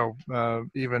and,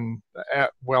 even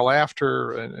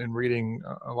after and reading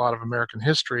a lot of American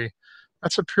history,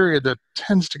 that's a period that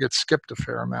tends to get skipped a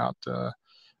fair amount,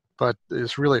 but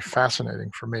is really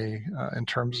fascinating for me in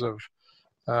terms of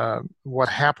what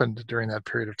happened during that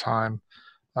period of time.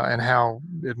 And how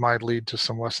it might lead to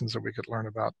some lessons that we could learn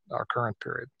about our current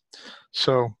period.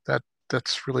 So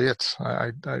that's really it.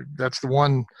 That's the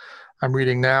one I'm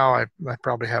reading now. I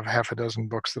probably have half a dozen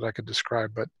books that I could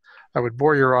describe, but I would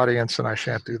bore your audience, and I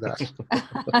shan't do that.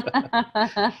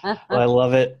 Well, I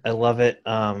love it. I love it.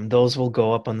 Those will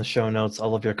go up on the show notes.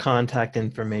 All of your contact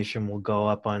information will go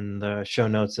up on the show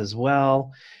notes as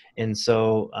well. And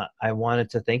so I wanted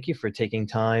to thank you for taking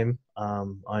time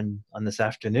on this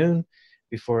afternoon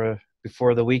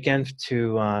before the weekend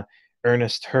to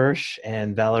Ernest Hursh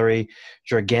and Valerie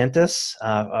Geogantas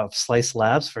of Slice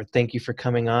Labs. Thank you for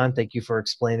coming on. Thank you for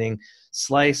explaining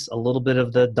Slice, a little bit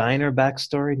of the diner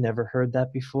backstory. Never heard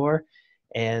that before.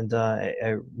 And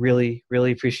I really,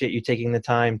 really appreciate you taking the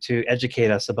time to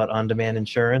educate us about on-demand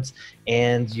insurance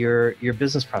and your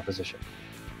business proposition.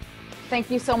 Thank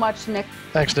you so much, Nick.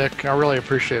 Thanks, Nick. I really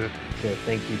appreciate it. Good.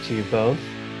 Thank you to you both.